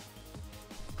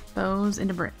those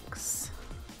into bricks.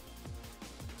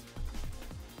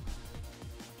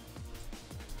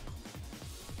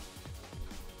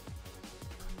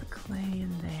 Put the clay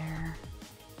in there.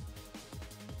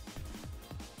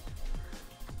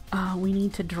 We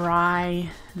need to dry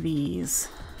these.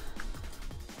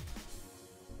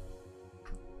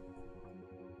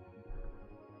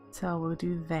 So we'll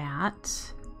do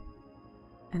that.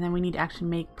 And then we need to actually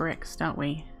make bricks, don't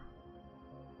we?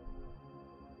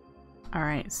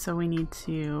 Alright, so we need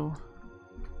to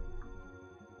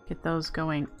get those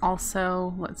going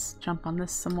also. Let's jump on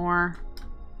this some more.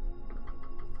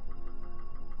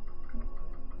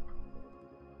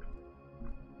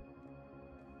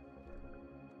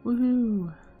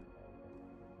 Woohoo!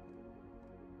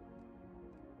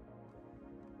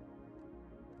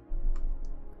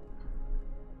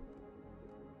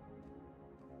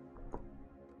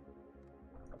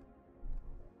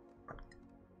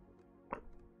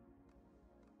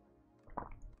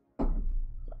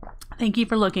 Thank you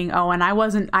for looking. Oh, and I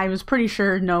was pretty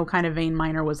sure no kind of vein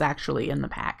miner was actually in the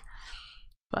pack.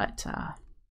 But,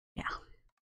 yeah.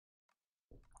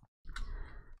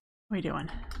 What are you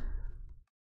doing?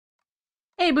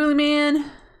 Hey, Bully Man!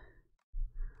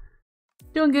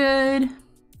 Doing good.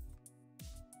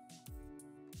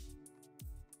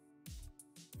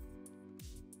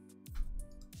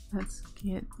 Let's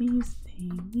get these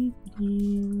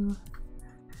things.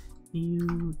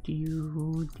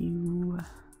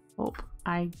 Oh,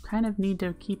 I kind of need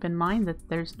to keep in mind that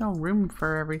there's no room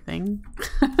for everything.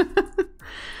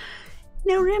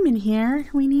 No room in here.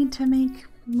 We need to make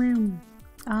room.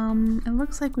 It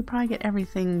looks like we probably get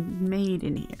everything made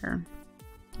in here.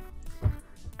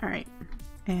 Alright.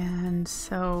 And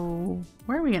so,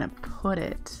 where are we gonna put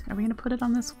it? Are we gonna put it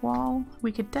on this wall?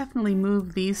 We could definitely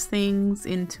move these things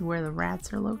into where the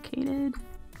rats are located.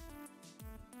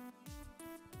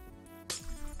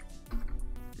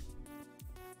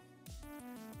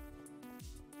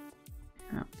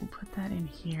 Oh, we'll put that in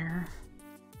here.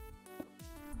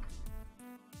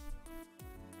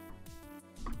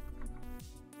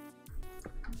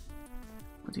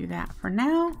 We'll do that for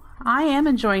now. I am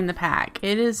enjoying the pack.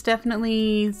 It is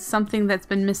definitely something that's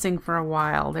been missing for a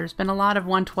while. There's been a lot of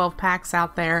 112 packs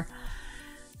out there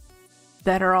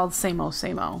that are all the same-o,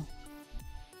 same-o.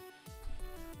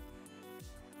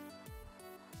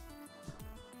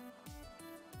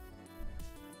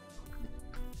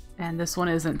 And this one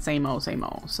isn't same-o,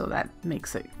 same-o, so that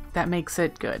makes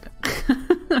it good.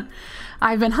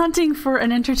 I've been hunting for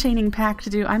an entertaining pack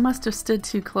to do. I must have stood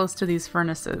too close to these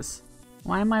furnaces.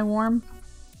 Why am I warm?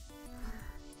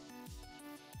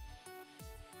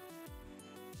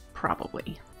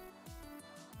 Probably.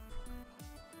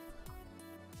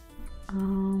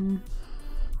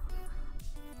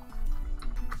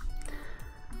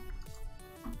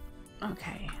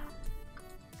 Okay.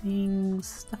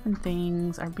 Stuff and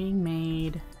things are being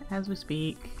made as we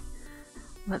speak.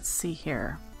 Let's see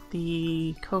here.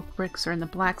 The coke bricks are in the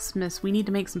blacksmiths. We need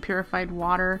to make some purified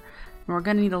water, and we're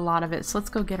gonna need a lot of it. So let's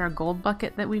go get our gold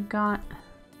bucket that we've got.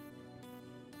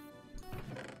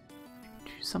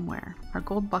 Somewhere. Our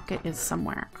gold bucket is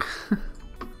somewhere.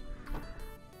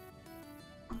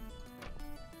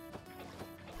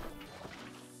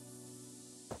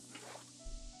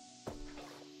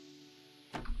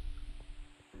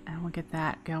 And we'll get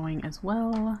that going as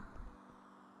well.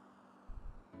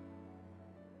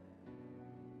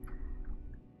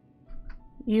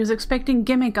 He was expecting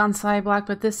gimmick on Skyblock,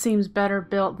 but this seems better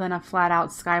built than a flat-out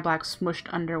Skyblock smushed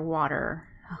underwater.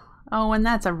 Oh, and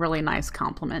that's a really nice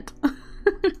compliment.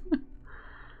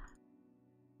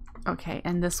 Okay,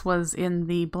 and this was in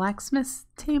the blacksmith's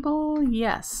table?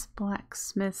 Yes,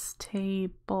 blacksmith's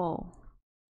table.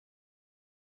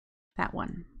 That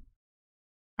one.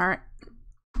 Alright.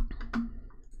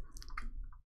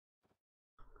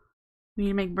 We need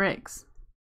to make bricks.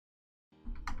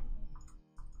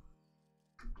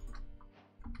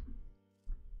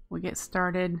 We get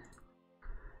started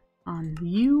on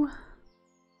you.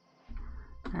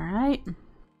 Alright.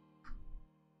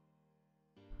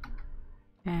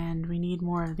 And we need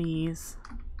more of these.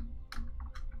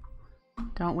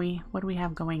 Don't we? What do we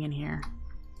have going in here?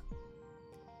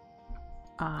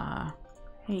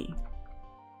 Hey.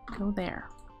 Go there.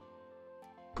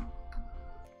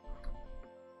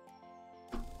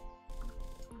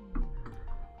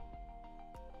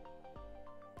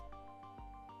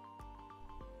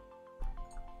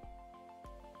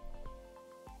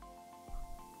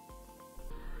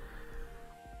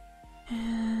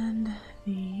 And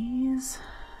these.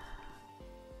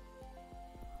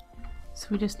 So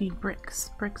we just need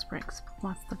bricks, bricks, bricks.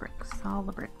 Lots of bricks, all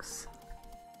the bricks.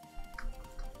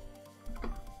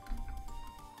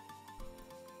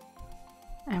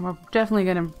 And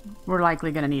we're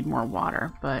likely gonna need more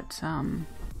water, but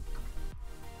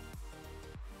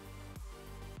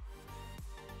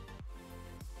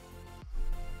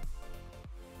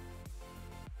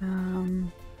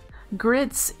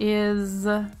Grits is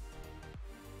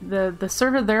the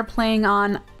server they're playing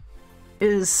on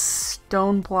is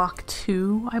Stoneblock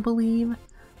 2, I believe.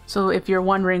 So if you're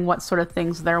wondering what sort of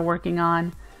things they're working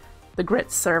on, the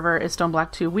Grits server is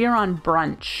Stoneblock 2. We are on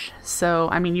brunch, so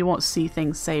I mean you won't see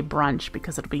things say brunch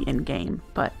because it'll be in-game,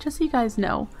 but just so you guys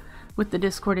know, with the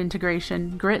Discord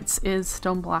integration, Grits is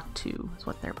Stoneblock 2 is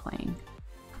what they're playing.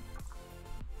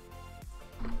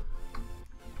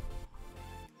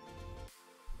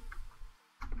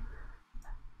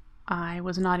 I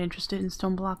was not interested in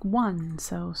Stoneblock 1,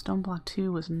 so Stoneblock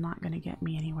 2 was not going to get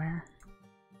me anywhere.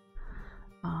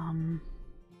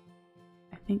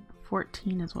 I think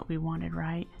 14 is what we wanted,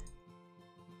 right?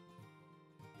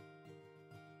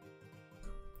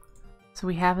 So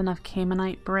we have enough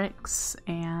Caymanite bricks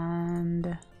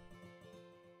and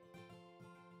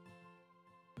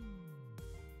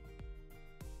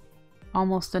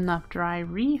almost enough dry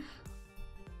reef.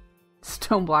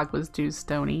 Stoneblock was too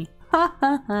stony. Ha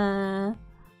ha ha.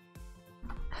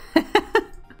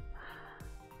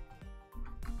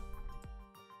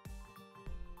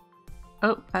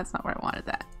 Oh, that's not where I wanted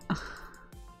that.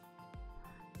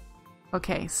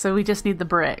 Okay, so we just need the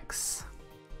bricks.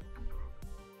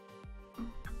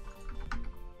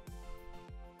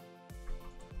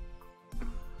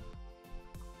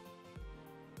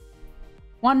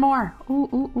 One more. Ooh,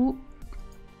 ooh, ooh.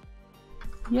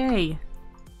 Yay.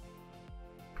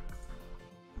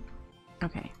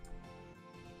 Okay.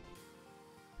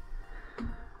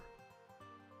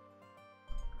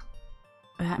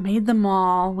 That made them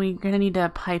all. We're gonna need to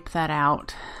pipe that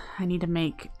out. I need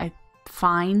to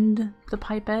find the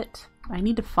pipette. I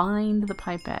need to find the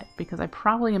pipette because I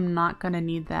probably am not gonna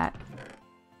need that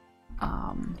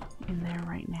in there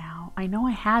right now. I know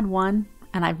I had one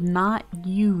and I've not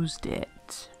used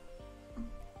it.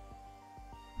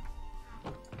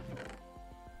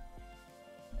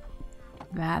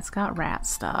 That's got rat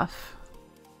stuff.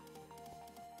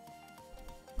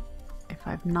 If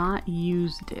I've not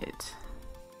used it,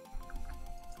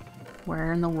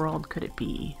 where in the world could it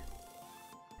be?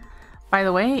 By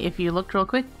the way, if you looked real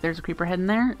quick, there's a creeper head in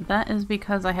there. That is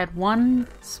because I had one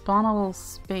spawnable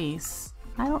space.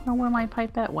 I don't know where my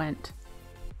pipette went.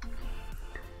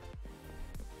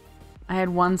 I had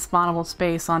one spawnable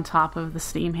space on top of the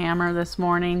steam hammer this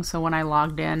morning, so when I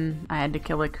logged in, I had to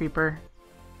kill a creeper.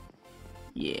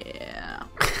 Yeah.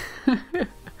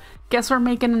 Guess we're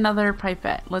making another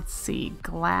pipette. Let's see.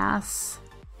 Glass.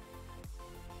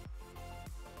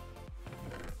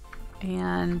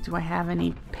 And do I have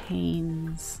any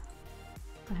panes?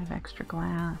 I have extra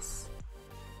glass.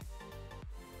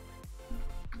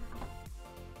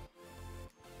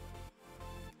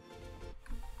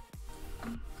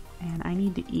 And I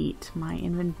need to eat.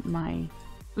 My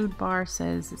food bar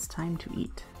says it's time to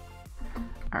eat.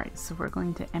 Alright, so we're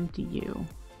going to empty you.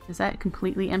 Does that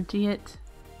completely empty it?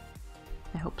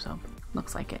 I hope so.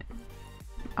 Looks like it.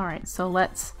 Alright, so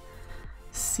let's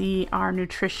see our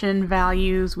nutrition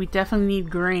values. We definitely need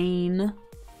grain.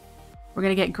 We're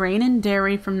gonna get grain and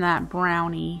dairy from that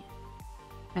brownie.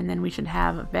 And then we should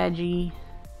have a veggie.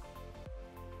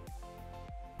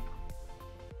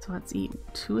 So let's eat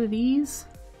 2 of these.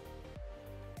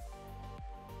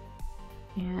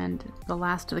 And the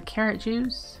last of the carrot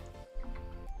juice.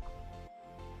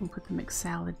 We'll put the mixed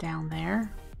salad down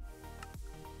there.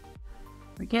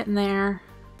 We're getting there.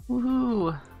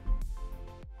 Woohoo!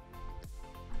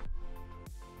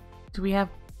 Do we have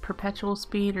perpetual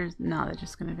speed or no? That's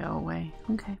just gonna go away.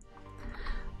 Okay.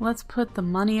 Let's put the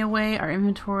money away. Our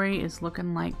inventory is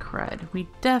looking like crud. We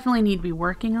definitely need to be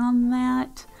working on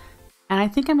that. And I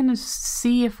think I'm gonna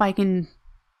see if I can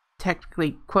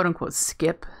technically, quote unquote,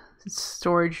 skip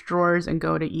storage drawers and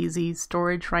go to easy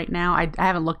storage right now. I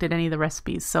haven't looked at any of the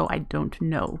recipes, so I don't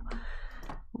know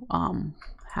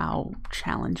how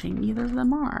challenging either of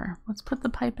them are. Let's put the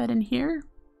pipette in here.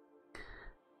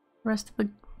 Rest of the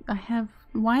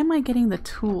why am I getting the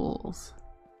tools?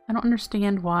 I don't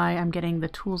understand why I'm getting the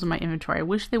tools in my inventory. I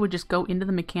wish they would just go into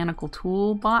the mechanical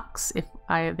tool box if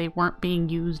they weren't being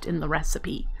used in the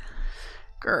recipe.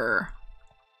 Grr.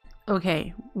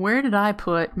 Okay, where did I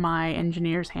put my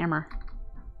engineer's hammer?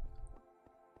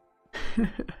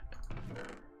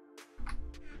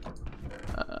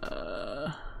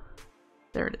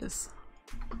 There it is.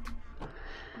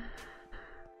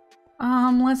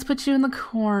 Let's put you in the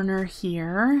corner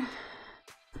here.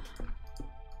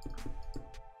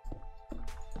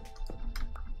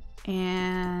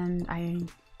 And I'm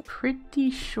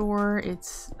pretty sure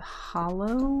it's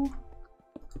hollow.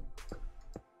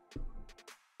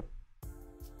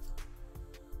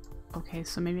 Okay,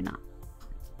 so maybe not.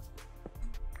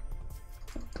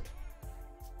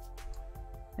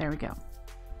 There we go.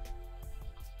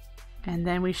 And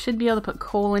then we should be able to put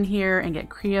coal in here and get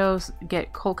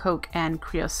coal coke and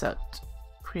creosote.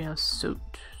 Creosote.